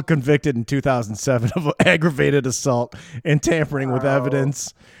was also convicted in 2007 of aggravated assault and tampering with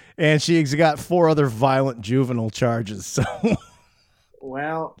evidence. And she's got 4 other violent juvenile charges. So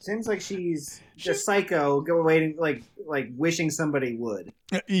Well, seems like she's just psycho, waiting, like wishing somebody would.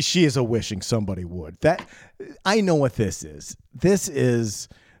 She is a wishing somebody would. That I know what this is. This is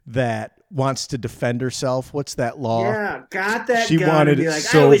that wants to defend herself. What's that law? Yeah, got that. She gun wanted and be it like,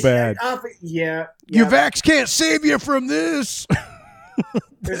 so bad. Yeah. Your vax can't save you from this.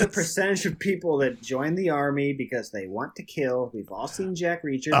 There's a percentage of people that join the army because they want to kill. We've all seen Jack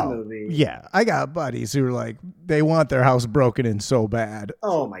Reacher's movie. Yeah, I got buddies who are like, they want their house broken in so bad.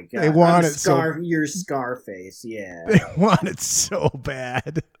 Oh my god, they want it your Scarface. Yeah, they want it so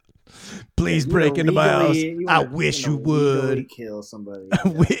bad. Please break into my house. I wish you would kill somebody. I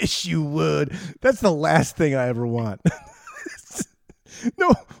wish you would. That's the last thing I ever want.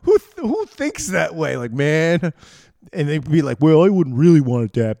 No, who thinks that way? Like, man. And they'd be like, well, I wouldn't really want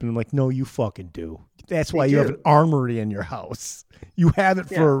it to happen. I'm like, no, you fucking do. That's why you have an armory in your house. You have it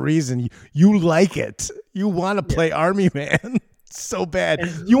for a reason. You like it. You want to play Army Man so bad.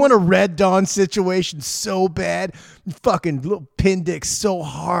 You want a Red Dawn situation so bad. You fucking little pin dick so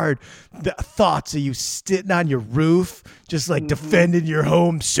hard. The thoughts of you sitting on your roof, just like defending your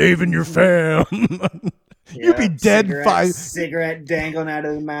home, saving your fam. You'd be dead in 5 cigarette dangling out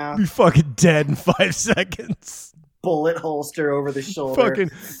of the mouth. Be fucking dead in 5 seconds. Bullet holster over the shoulder, fucking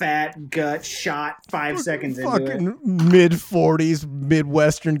fat gut shot 5 seconds into it. Fucking mid-40s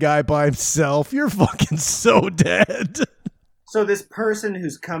Midwestern guy by himself. You're fucking so dead. So this person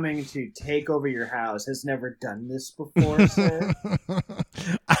who's coming to take over your house has never done this before, sir?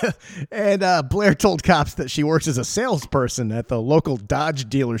 And Blair told cops that she works as a salesperson at the local Dodge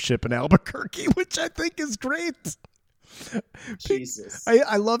dealership in Albuquerque, which I think is great. Jesus,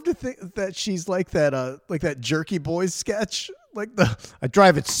 I love to think that she's like that Jerky Boys sketch, like I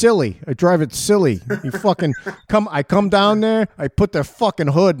drive it silly. You fucking come. I come down there. I put their fucking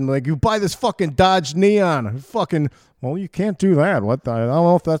hood and like you buy this fucking Dodge Neon. Fucking well, you can't do that. What I don't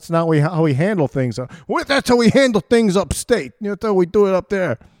know if that's not how we handle things. What that's how we handle things upstate. That's how we do it up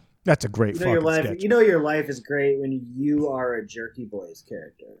there. That's a great fucking sketch. You know your life is great when you are a Jerky Boys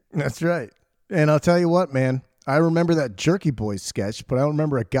character. That's right. And I'll tell you what, man. I remember that Jerky Boys sketch, but I don't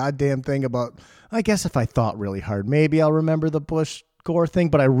remember a goddamn thing about. I guess if I thought really hard, maybe I'll remember the Bush Gore thing.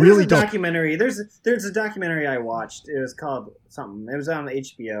 But I really don't. Documentary. There's a documentary I watched. It was called something. It was on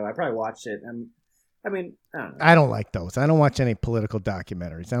HBO. I probably watched it. And I mean, I don't know. I don't like those. I don't watch any political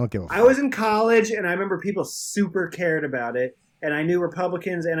documentaries. I don't give a fuck. I was in college, and I remember people super cared about it. And I knew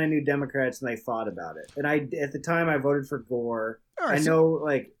Republicans and I knew Democrats, and they fought about it. And at the time, I voted for Gore. Right, I know,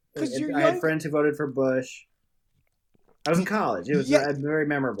 like, I had friends who voted for Bush. I was in college. It was very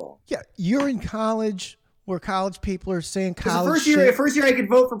memorable. Yeah, you're in college where college people are saying college the first year I could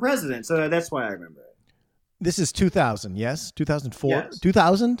vote for president, so that's why I remember it. This is 2000, yes? 2004? Yes.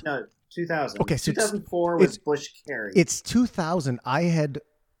 2000? No, 2000. Okay, so 2004 was Bush Kerry. It's 2000. I had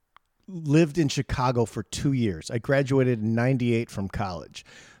lived in Chicago for 2 years. I graduated in 98 from college.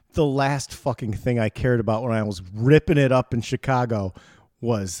 The last fucking thing I cared about when I was ripping it up in Chicago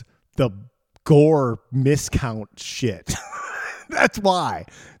was the Gore miscount shit. That's why.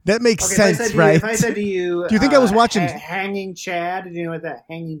 That makes sense, right? If I said to you, do you think I was watching Hanging Chad? Do you know what that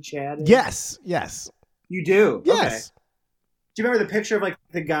Hanging Chad is? Yes. You do? Yes. Okay. Do you remember the picture of like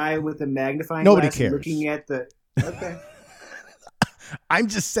the guy with the magnifying Nobody glass cares. looking at the? Okay. I'm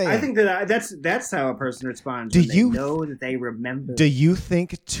just saying. I think that's how a person responds. They know that they remember? Do you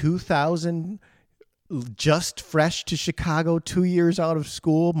think 2000? Just fresh to Chicago, 2 years out of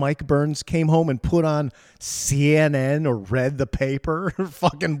school, Mike Burns came home and put on CNN or read the paper or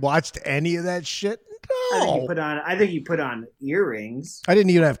fucking watched any of that shit? No. I think you put on earrings. I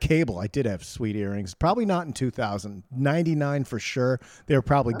didn't even have cable. I did have sweet earrings. Probably not in 2000. 99 for sure. They were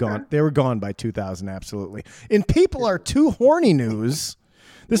probably gone. They were gone by 2000, absolutely. In People Are Too Horny news,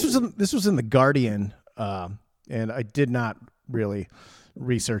 this was in The Guardian, and I did not really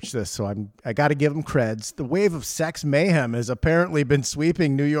research this, so I got to give them creds. The wave of sex mayhem has apparently been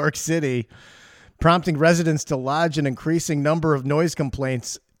sweeping New York City, prompting residents to lodge an increasing number of noise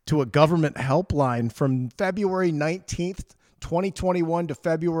complaints to a government helpline from February 19th, 2021 to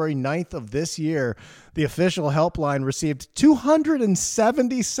February 9th of this year. The official helpline received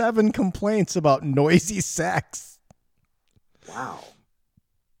 277 complaints about noisy sex. Wow.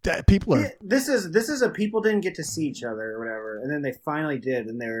 People are. This is a people didn't get to see each other or whatever, and then they finally did,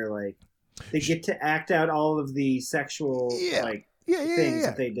 and they were like, they get to act out all of the sexual things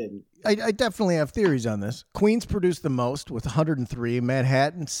that they didn't. I definitely have theories on this. Queens produced the most with 103,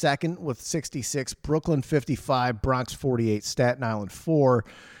 Manhattan second with 66, Brooklyn 55, Bronx 48, Staten Island 4.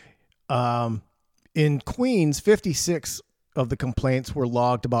 In Queens, 56 of the complaints were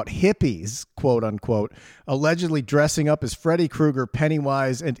logged about hippies, quote unquote, allegedly dressing up as Freddy Krueger,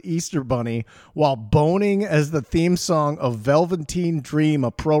 Pennywise, and Easter Bunny while boning as the theme song of Velveteen Dream,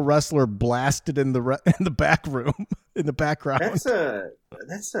 a pro wrestler blasted in the back room, in the background. That's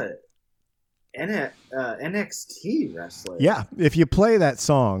a NXT wrestler. Yeah, if you play that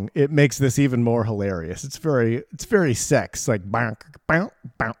song, it makes this even more hilarious. It's very sex, like bow, bow,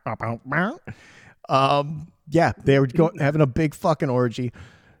 bow, bow, bow. Yeah, they were having a big fucking orgy,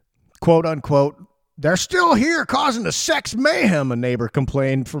 quote unquote. They're still here causing the sex mayhem. A neighbor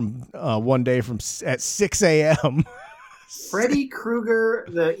complained from one day at 6 a.m. Freddy Krueger,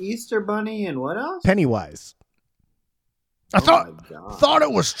 the Easter Bunny, and what else? Pennywise. I thought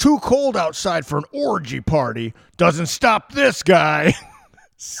it was too cold outside for an orgy party. Doesn't stop this guy.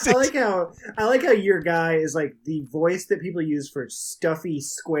 I like how your guy is like the voice that people use for stuffy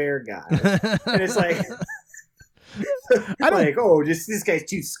square guy, and it's like, this guy's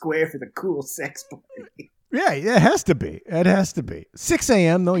too square for the cool sex party. Yeah, it has to be. It has to be 6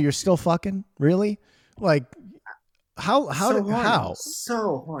 a.m. though. You're still fucking really like how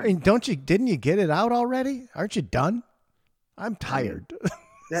so hard. I mean, didn't you get it out already? Aren't you done? I'm tired.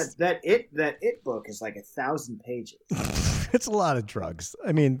 That it book is like 1,000 pages. It's a lot of drugs.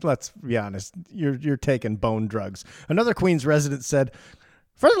 I mean, let's be honest. You're taking bone drugs. Another Queens resident said,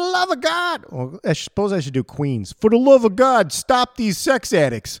 "For the love of God," well, I suppose I should do Queens. For the love of God, stop these sex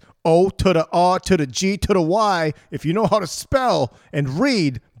addicts. O to the R to the G to the Y. If you know how to spell and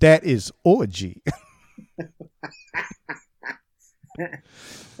read, that is orgy.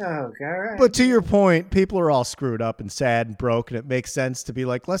 Oh, all right. But to your point, people are all screwed up and sad and broke, and it makes sense to be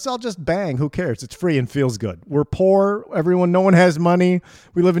like, let's all just bang. Who cares? It's free and feels good. We're poor. No one has money.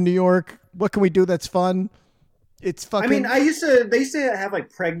 We live in New York. What can we do that's fun? It's fucking. I mean, they used to have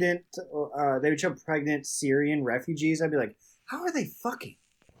like pregnant, they would show pregnant Syrian refugees. I'd be like, how are they fucking?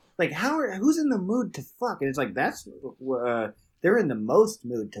 Like, who's in the mood to fuck? And it's like, they're in the most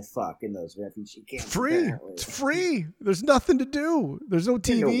mood to fuck in those refugee camps. It's free. There's nothing to do. There's no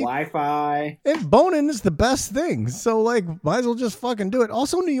TV. No Wi-Fi. And boning is the best thing. So, like, might as well just fucking do it.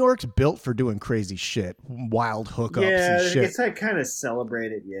 Also, New York's built for doing crazy shit. Wild hookups and shit. It's like kind of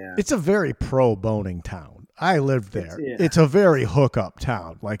celebrated, yeah. It's a very pro-boning town. I lived there. It's a very hookup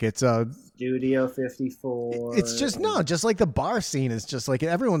town. Like, it's a... Studio 54. It's just just like the bar scene is just like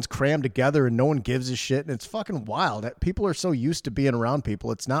everyone's crammed together and no one gives a shit and it's fucking wild. People are so used to being around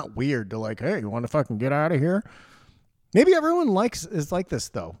people. It's not weird to like, hey, you want to fucking get out of here? Maybe everyone is like this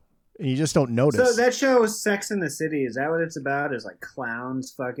though, and you just don't notice. So that show is Sex in the City. Is that what it's about? Is like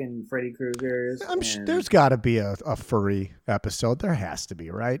clowns fucking Freddy Kruegers? There's got to be a furry episode. There has to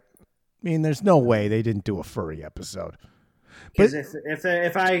be, right? I mean, there's no way they didn't do a furry episode. Because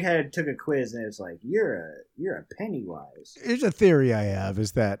if I had took a quiz and it's like you're a Pennywise. Here's a theory I have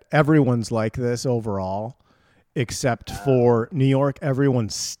is that everyone's like this overall, except for New York.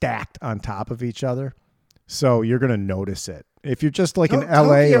 Everyone's stacked on top of each other, so you're gonna notice it. If you're just like in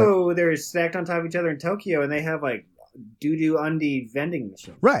LA, Tokyo, they're stacked on top of each other in Tokyo, and they have like doo-doo undie vending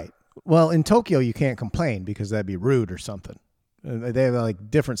machines. Right. Well, in Tokyo you can't complain because that'd be rude or something. They have like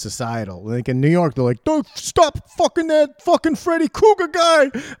different societal. Like in New York, they're like, "Don't stop fucking that fucking Freddy Krueger guy.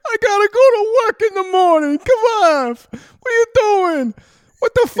 I gotta go to work in the morning. Come on, what are you doing?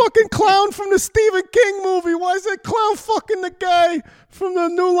 What the fucking clown from the Stephen King movie? Why is that clown fucking the guy from the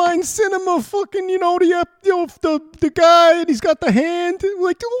New Line Cinema? Fucking the guy and he's got the hand.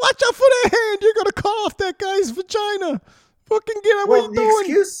 Like, watch out for that hand. You're gonna cut off that guy's vagina. Fucking get out. What are you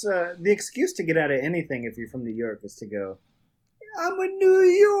doing? The excuse to get out of anything if you're from New York is to go, I'm a New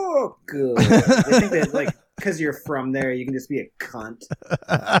Yorker. They think that, like, because you're from there, you can just be a cunt.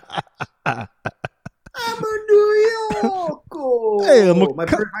 I'm a New Yorker. Hey, my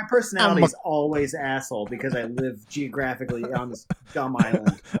personality is always asshole because I live geographically on this dumb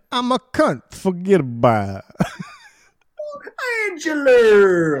island. I'm a cunt. Forget about it. Angela.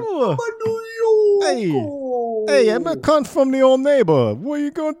 I'm a New Yorker. Hey, I'm a cunt from the old neighborhood. What are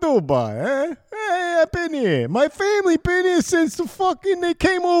you gonna do about it, eh? Hey, I've been here. My family been here since they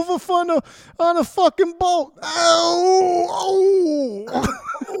came over on a fucking boat. Oh.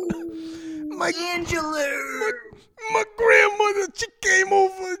 Angela. My grandmother, she came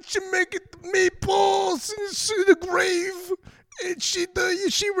over and she making meatballs in the grave. And she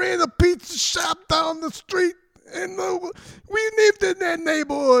ran a pizza shop down the street. And we lived in that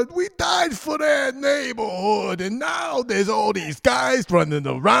neighborhood. We died for that neighborhood. And now there's all these guys running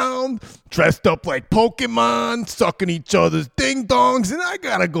around, dressed up like Pokemon, sucking each other's ding-dongs. And I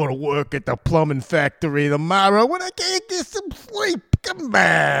gotta go to work at the plumbing factory tomorrow when I can't get some sleep. Come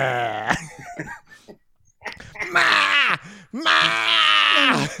back. Ma!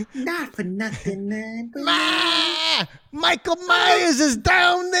 Ma! Not for nothing, man. Ma! Michael Myers is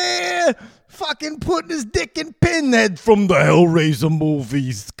down there fucking putting his dick in Pinhead from the Hellraiser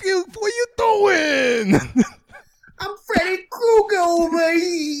movies. What you doing? I'm Freddy Krueger over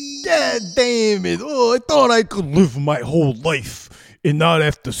here. God damn it. Oh, I thought I could live my whole life and not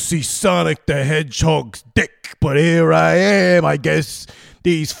have to see Sonic the Hedgehog's dick. But here I am, I guess.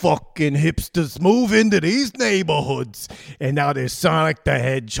 These fucking hipsters move into these neighborhoods, and now there's Sonic the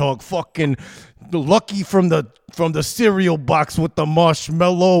Hedgehog, fucking Lucky from the cereal box with the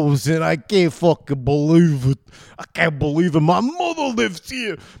marshmallows, and I can't fucking believe it. I can't believe it. My mother lives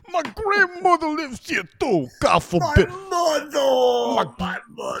here. My grandmother lives here too. God forbid.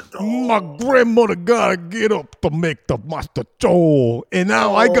 My grandmother gotta get up to make the Master Joe, and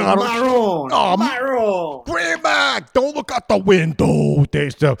now I gotta. Myron. Grandma, don't look out the window.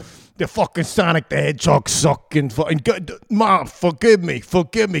 There's the fucking Sonic the Hedgehog sucking. Mom, forgive me,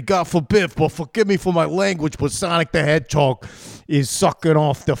 God forbid, but forgive me for my language, but Sonic the Hedgehog is sucking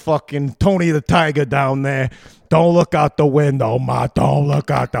off the fucking Tony the Tiger down there. Don't look out the window, Ma. Don't look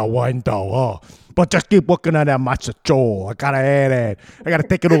out the window. Oh. But just keep looking at that Master Joe. I gotta hear that. I gotta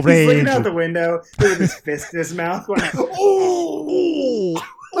take it over there. He's looking out the window with his fist in his mouth going, oh.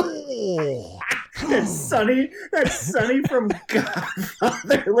 That's Sonny from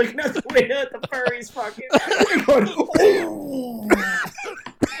Godfather looking out the window at the furries fucking going, oh.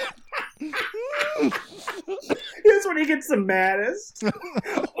 Here's when he gets the maddest.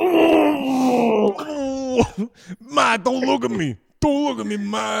 Oh. Ma, don't look at me. Don't look at me,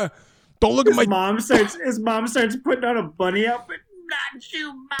 Ma. Don't look at my His mom starts putting on a bunny outfit. Not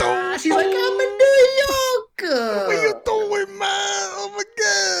you, Ma. She's like, I'm a New Yorker. What are you doing, Ma? Oh my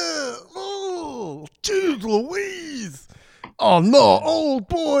God. Oh, jeez Louise. Oh no, oh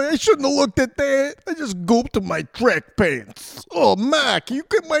boy, I shouldn't have looked at that. I just gooped in my track pants. Oh, Ma, can you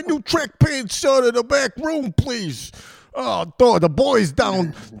get my new track pants shot in the back room, please? Oh, the boys at the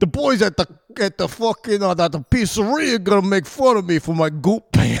fucking the pizzeria are gonna make fun of me for my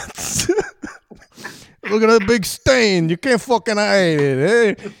goop pants. Look at that big stain. You can't fucking hide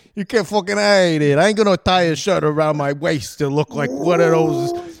it, eh? You can't fucking hide it. I ain't gonna tie a shirt around my waist to look like one of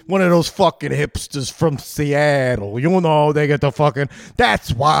those fucking hipsters from Seattle. You know, they get the fucking.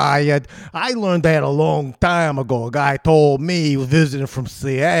 That's why I learned that a long time ago. A guy told me he was visiting from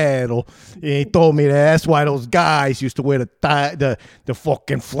Seattle. And he told me that's why those guys used to wear the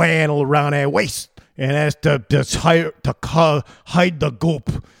fucking flannel around their waist, and that's to hide the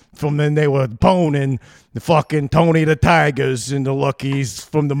goop from when they were boning the fucking Tony the Tigers and the Luckies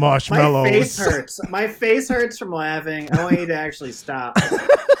from the Marshmallows. My face hurts. My face hurts from laughing. I want you to actually stop.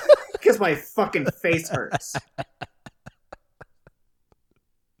 Because my fucking face hurts.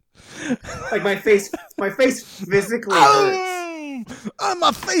 Like my face physically hurts.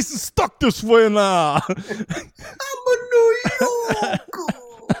 My face is stuck this way now. I'm a New Yorker.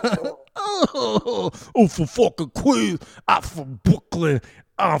 Oh, for fucking Queens. I'm from Brooklyn.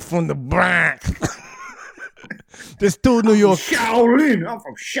 I'm from the Bronx. There's two New York. Shaolin. I'm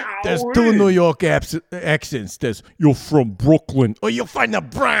from Shaolin. There's two New York accents. There's you're from Brooklyn or you're from the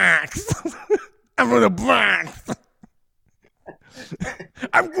Bronx. I'm from the Bronx.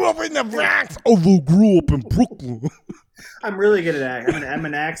 I grew up in the Bronx. Although grew up in Brooklyn. I'm really good at that. I'm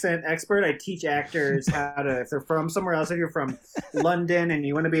an accent expert. I teach actors how to, if they're from somewhere else, if you're from London and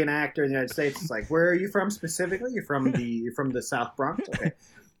you want to be an actor in the United States, it's like, where are you from specifically? You're from the South Bronx? Okay.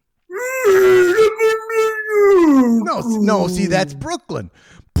 No, see, that's Brooklyn.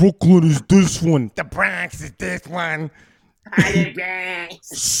 Brooklyn is this one. The Bronx is this one.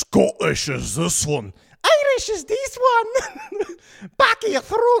 Scottish is this one. Irish is this one. Back of your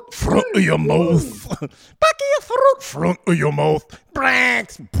throat, front of your mouth. Back of your throat, front of your mouth.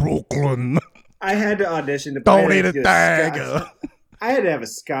 Bronx, Brooklyn. I had to audition to play the Tiger. I had to have a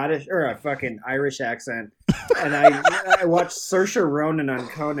Scottish or a fucking Irish accent, and I watched Saoirse Ronan on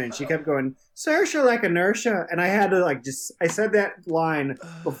Conan. She kept going, "Saoirse like inertia," and I had to I said that line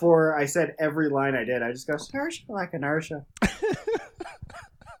before I said every line I did. I just go, "Saoirse like inertia."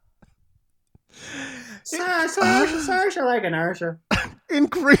 Saoirse like inertia. In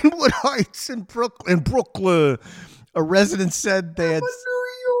Greenwood Heights in Brooklyn, a resident said they had.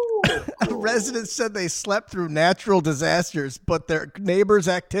 A resident said they slept through natural disasters, but their neighbors'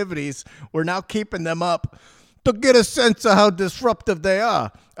 activities were now keeping them up. To get a sense of how disruptive they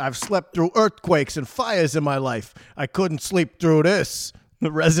are, I've slept through earthquakes and fires in my life. I couldn't sleep through this,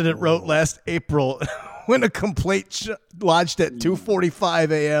 the resident wrote last April when a complaint lodged at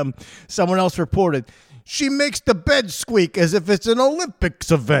 2:45 a.m. Someone else reported, "She makes the bed squeak as if it's an Olympics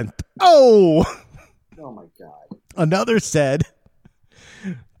event." Oh! Oh, my God. Another said,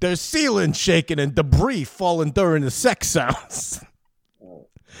 there's ceiling shaking and debris falling during the sex sounds.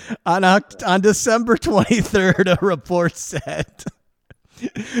 On December 23rd, a report said,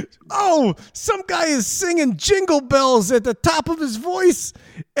 oh, some guy is singing Jingle Bells at the top of his voice,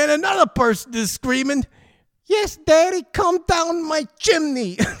 and another person is screaming, yes, Daddy, come down my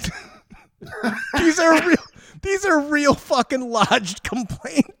chimney. These are real fucking lodged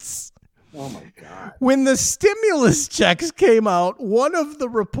complaints. Oh my God. When the stimulus checks came out, one of the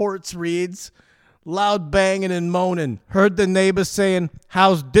reports reads, loud banging and moaning. Heard the neighbor saying,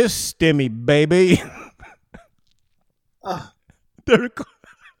 how's this stimmy, baby? Oh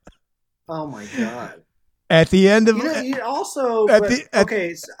my God. At the end of you also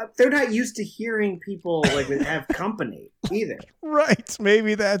okay, so they're not used to hearing people like have company either. Right.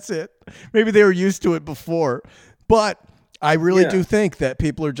 Maybe that's it. Maybe they were used to it before. But I really do think that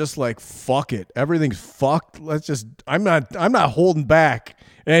people are just like, fuck it. Everything's fucked. I'm not holding back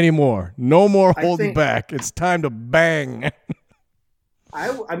anymore. No more holding back. It's time to bang.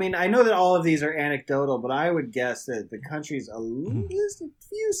 I mean, I know that all of these are anecdotal, but I would guess that the country's a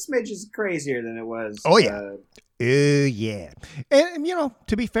few smidges crazier than it was. Oh, yeah. Yeah. And,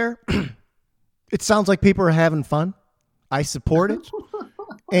 to be fair, it sounds like people are having fun. I support it.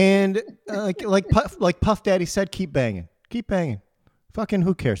 And like Puff Daddy said, keep banging. Keep banging. Fucking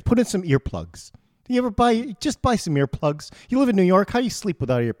who cares? Put in some earplugs. Do you ever buy some earplugs? You live in New York. How do you sleep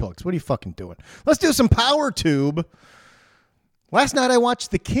without earplugs? What are you fucking doing? Let's do some Power Tube. Last night I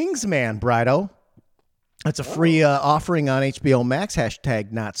watched The Kingsman, Brido. It's a free offering on HBO Max.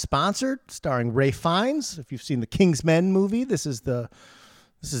 # not sponsored. Starring Ray Fiennes. If you've seen the Kingsmen movie, this is the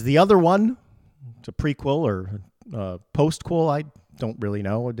other one. It's a prequel or postquel. I don't really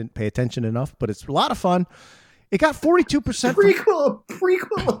know. I didn't pay attention enough, but it's a lot of fun. It got 42%.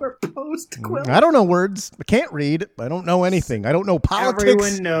 Prequel or postquel? I don't know words. I can't read. I don't know anything. I don't know politics.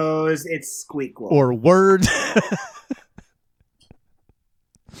 Everyone knows it's squeakquel. Or words.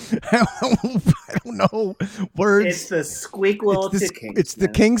 I don't know words. It's the squeakquel to Kingsman. It's the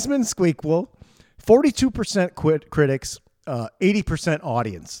Kingsman squeakquel. 42% critics, 80%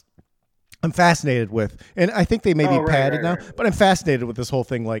 audience. I'm fascinated with, and I think they may be padded now, but I'm fascinated with this whole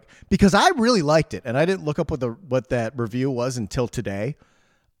thing, like, because I really liked it, and I didn't look up what that review was until today.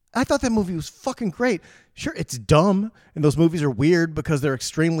 I thought that movie was fucking great. Sure, it's dumb, and those movies are weird because they're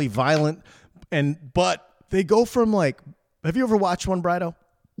extremely violent, but they go from like, have you ever watched one, Brido?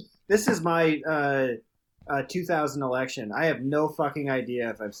 This is my 2000 election. I have no fucking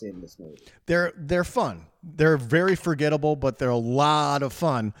idea if I've seen this movie. They're fun. They're very forgettable, but they're a lot of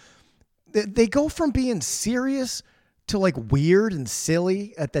fun. They go from being serious to like weird and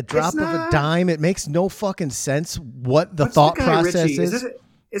silly at the drop of a dime. It makes no fucking sense what the thought process is.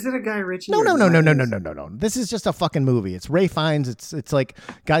 Is it a Guy Ritchie? No. This is just a fucking movie. It's Ray Fiennes. It's like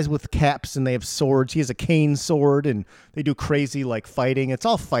guys with caps and they have swords. He has a cane sword and they do crazy like fighting. It's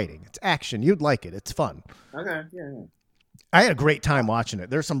all fighting. It's action. You'd like it. It's fun. Okay. Yeah. I had a great time watching it.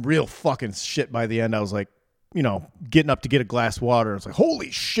 There's some real fucking shit by the end. I was like, getting up to get a glass of water. I was like,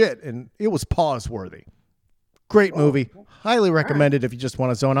 holy shit. And it was pause worthy. Great movie. Highly recommended if you just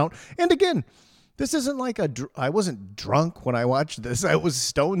want to zone out. And again, this isn't like I wasn't drunk when I watched this. I was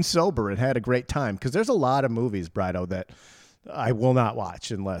stone sober and had a great time. Because there's a lot of movies, Brido, that I will not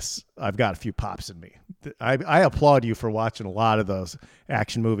watch unless I've got a few pops in me. I applaud you for watching a lot of those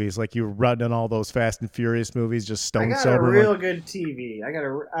action movies. Like you were running all those Fast and Furious movies, just stone sober. I got a real good TV. I got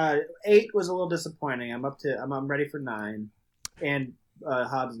 8 was a little disappointing. I'm ready for 9, and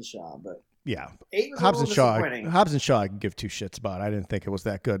Hobbs and Shaw. But yeah, 8 was a little disappointing. Hobbs and Shaw I can give 2 shits about. I didn't think it was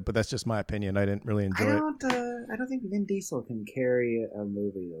that good, but that's just my opinion. I didn't really enjoy it. I don't think Vin Diesel can carry a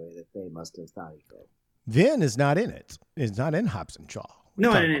movie the way that they must have thought he could. Vin is not in it. He's not in Hobbs and Shaw.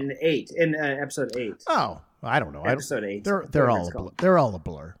 No, in 8, in episode 8. Oh, I don't know. Episode 8. They're all a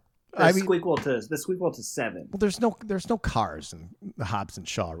blur. The sequel to 7. Well, there's no cars in the Hobbs and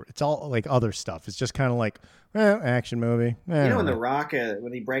Shaw. It's all like other stuff. It's just kind of like action movie. In The Rock,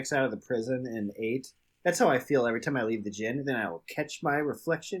 when he breaks out of the prison in 8, that's how I feel every time I leave the gym. Then I will catch my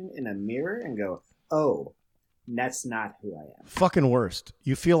reflection in a mirror and go, "Oh, that's not who I am." Fucking worst.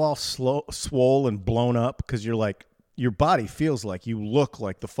 You feel all swole and blown up because you're like, your body feels like you look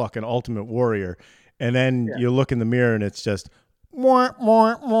like the fucking Ultimate Warrior, and then you look in the mirror and it's just more.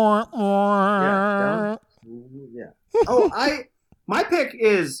 Yeah. Oh, my pick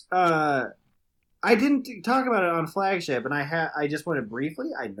is I didn't talk about it on Flagship, and I just want to briefly.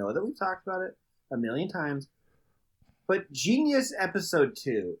 I know that we've talked about it a million times, but Genius Episode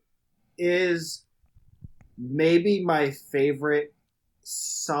 2 is maybe my favorite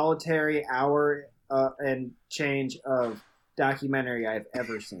solitary hour and change of documentary I've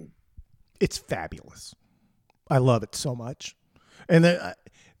ever seen. It's fabulous. I love it so much. And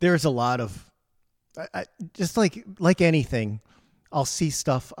there's a lot of, just like anything, I'll see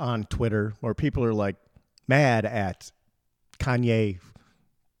stuff on Twitter where people are like mad at Kanye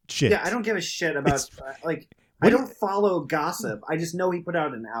shit. Yeah, I don't give a shit about, I don't follow gossip. I just know he put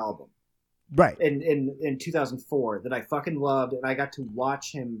out an album. Right. In 2004 that I fucking loved, and I got to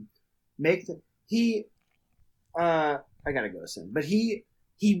watch him make I gotta go soon. But he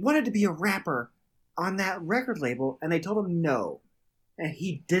wanted to be a rapper on that record label, and they told him no. And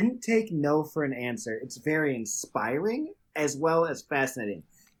he didn't take no for an answer. It's very inspiring as well as fascinating.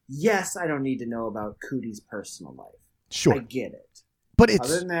 Yes, I don't need to know about Cootie's personal life. Sure. I get it. But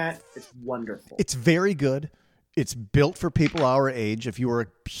other than that, it's wonderful. It's very good. It's built for people our age. If you were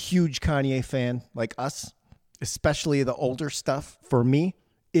a huge Kanye fan like us, especially the older stuff, for me,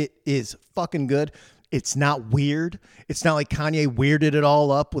 it is fucking good. It's not weird. It's not like Kanye weirded it all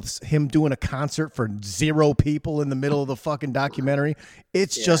up with him doing a concert for 0 people in the middle of the fucking documentary.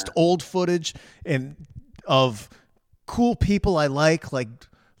 It's just old footage and of cool people I like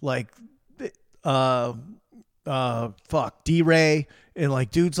D-Ray and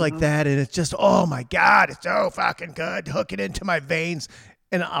like dudes like that. And it's just, oh my God, it's so fucking good. Hook it into my veins.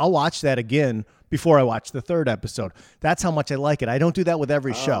 And I'll watch that again before I watch the 3rd episode. That's how much I like it. I don't do that with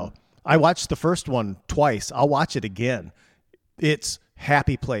every show. I watched the first one twice. I'll watch it again. It's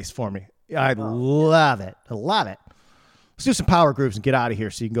happy place for me. I love it. I love it. Let's do some power grooves and get out of here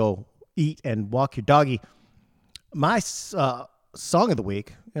so you can go eat and walk your doggy. My song of the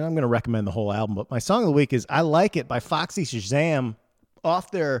week, and I'm going to recommend the whole album, but my song of the week is I Like It by Foxy Shazam off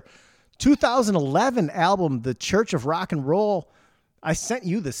their 2011 album, The Church of Rock and Roll. I sent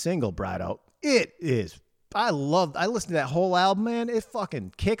you the single, Brado. It is. I listened to that whole album, man. It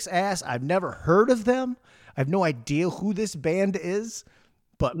fucking kicks ass. I've never heard of them. I have no idea who this band is,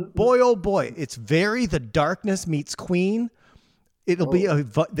 but boy, oh boy, it's very The Darkness meets Queen. It'll be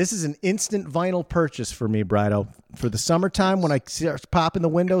this is an instant vinyl purchase for me, Brado. For the summertime when I start popping the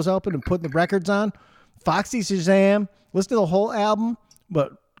windows open and putting the records on, Foxy Shazam, listen to the whole album,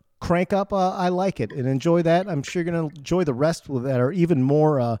 but crank up I Like It and enjoy that. I'm sure you're going to enjoy the rest that are even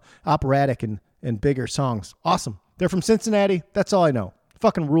more operatic and bigger songs. Awesome. They're from Cincinnati. That's all I know.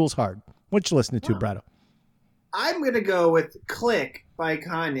 Fucking rules hard. What you listening to, Brado? I'm going to go with Click by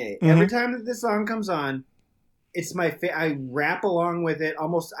Kanye. Every time that this song comes on, it's my I rap along with it.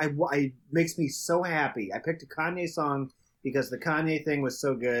 Almost, it makes me so happy. I picked a Kanye song because the Kanye thing was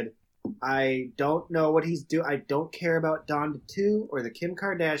so good. I don't know what he's doing. I don't care about Dawn to 2 or the Kim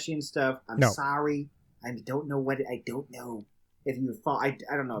Kardashian stuff. I'm sorry. I don't know I don't know if you fall. I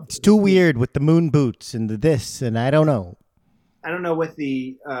don't know. It's too weird with the moon boots and the this, and I don't know. I don't know with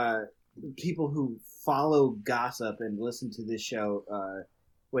the people who follow gossip and listen to this show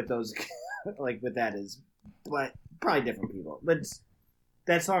with those like what that is, but probably different people. But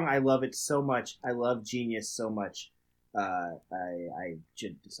that song, I love it so much. I love Genius so much. I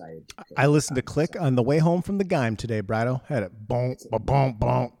should decide. I listened to Click on the way home from the game today, Brado. Had it bonk, bonk,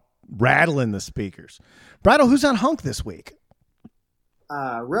 bonk, rattling the speakers. Brado, who's on Hunk this week?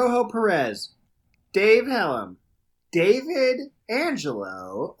 Rojo Perez, Dave Hellam, David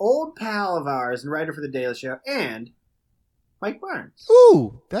Angelo, old pal of ours and writer for The Daily Show, and Mike Barnes.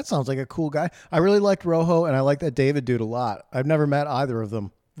 Ooh, that sounds like a cool guy. I really liked Rojo, and I like that David dude a lot. I've never met either of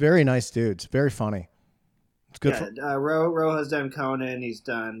them. Very nice dudes. Very funny. It's good. Yeah, Rojo's done Conan. He's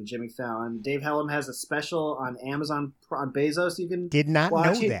done Jimmy Fallon. Dave Hellam has a special on Amazon on Bezos. You can did not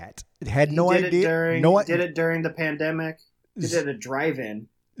watch know it. that. Had no idea. Did it during the pandemic. Did it at a drive-in.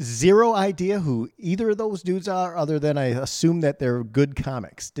 Zero idea who either of those dudes are, other than I assume that they're good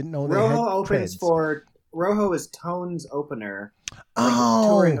comics. Didn't know they Rojo had opens creds. for Rojo is Tone's opener.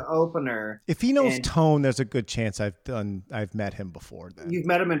 Touring opener. If he knows Tone, there's a good chance I've met him before. Then you've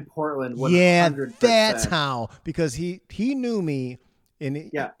met him in Portland. 100%. Yeah, that's how. Because he knew me,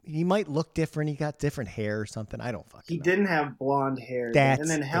 and he might look different. He got different hair or something. I don't fucking know. He didn't have blonde hair. That's and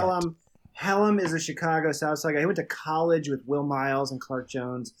then Hellam is a Chicago South Side guy. He went to college with Will Miles and Clark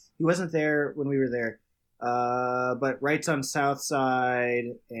Jones. He wasn't there when we were there, but writes on South Side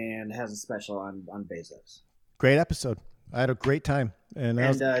and has a special on Bezos. Great episode. I had a great time. And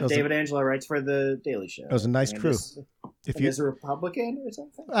David Angelo writes for The Daily Show. It was a nice crew. If he's a Republican or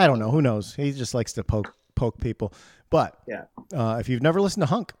something? I don't know. Who knows? He just likes to poke people. But if you've never listened to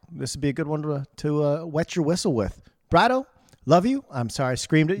Hunk, this would be a good one to wet your whistle with. Brado, love you. I'm sorry I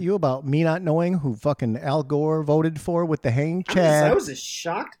screamed at you about me not knowing who fucking Al Gore voted for with the hang Chad. I was just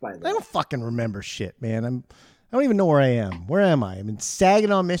shocked by that. I don't fucking remember shit, man. I don't even know where I am. Where am I? I'm in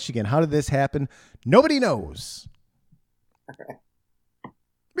Saginaw, Michigan. How did this happen? Nobody knows.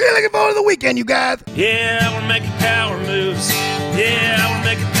 Really looking forward to the weekend, you guys. Yeah, we're making power moves. Yeah, we're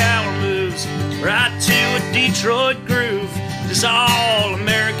making power moves. Right to a Detroit groove. Just all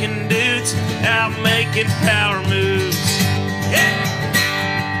American dudes out making power moves. Yeah.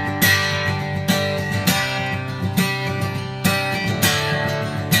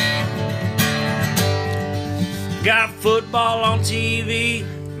 Got football on TV.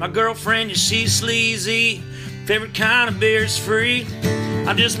 My girlfriend, yeah, she's sleazy. Favorite kind of beer's free.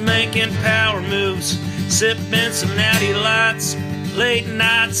 I'm just making power moves. Sipping some natty lights. Late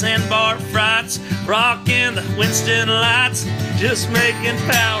nights and bar frights. Rocking the Winston lights. Just making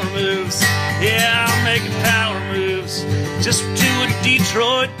power moves. Yeah, I'm making power moves. Just to a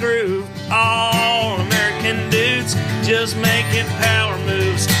Detroit groove. All American dudes. Just making power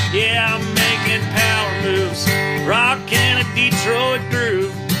moves. Yeah, I'm making power moves. Rocking a Detroit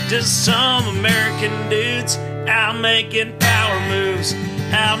groove. Just some American dudes out making power moves.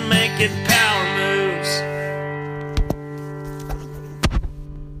 Out making power moves.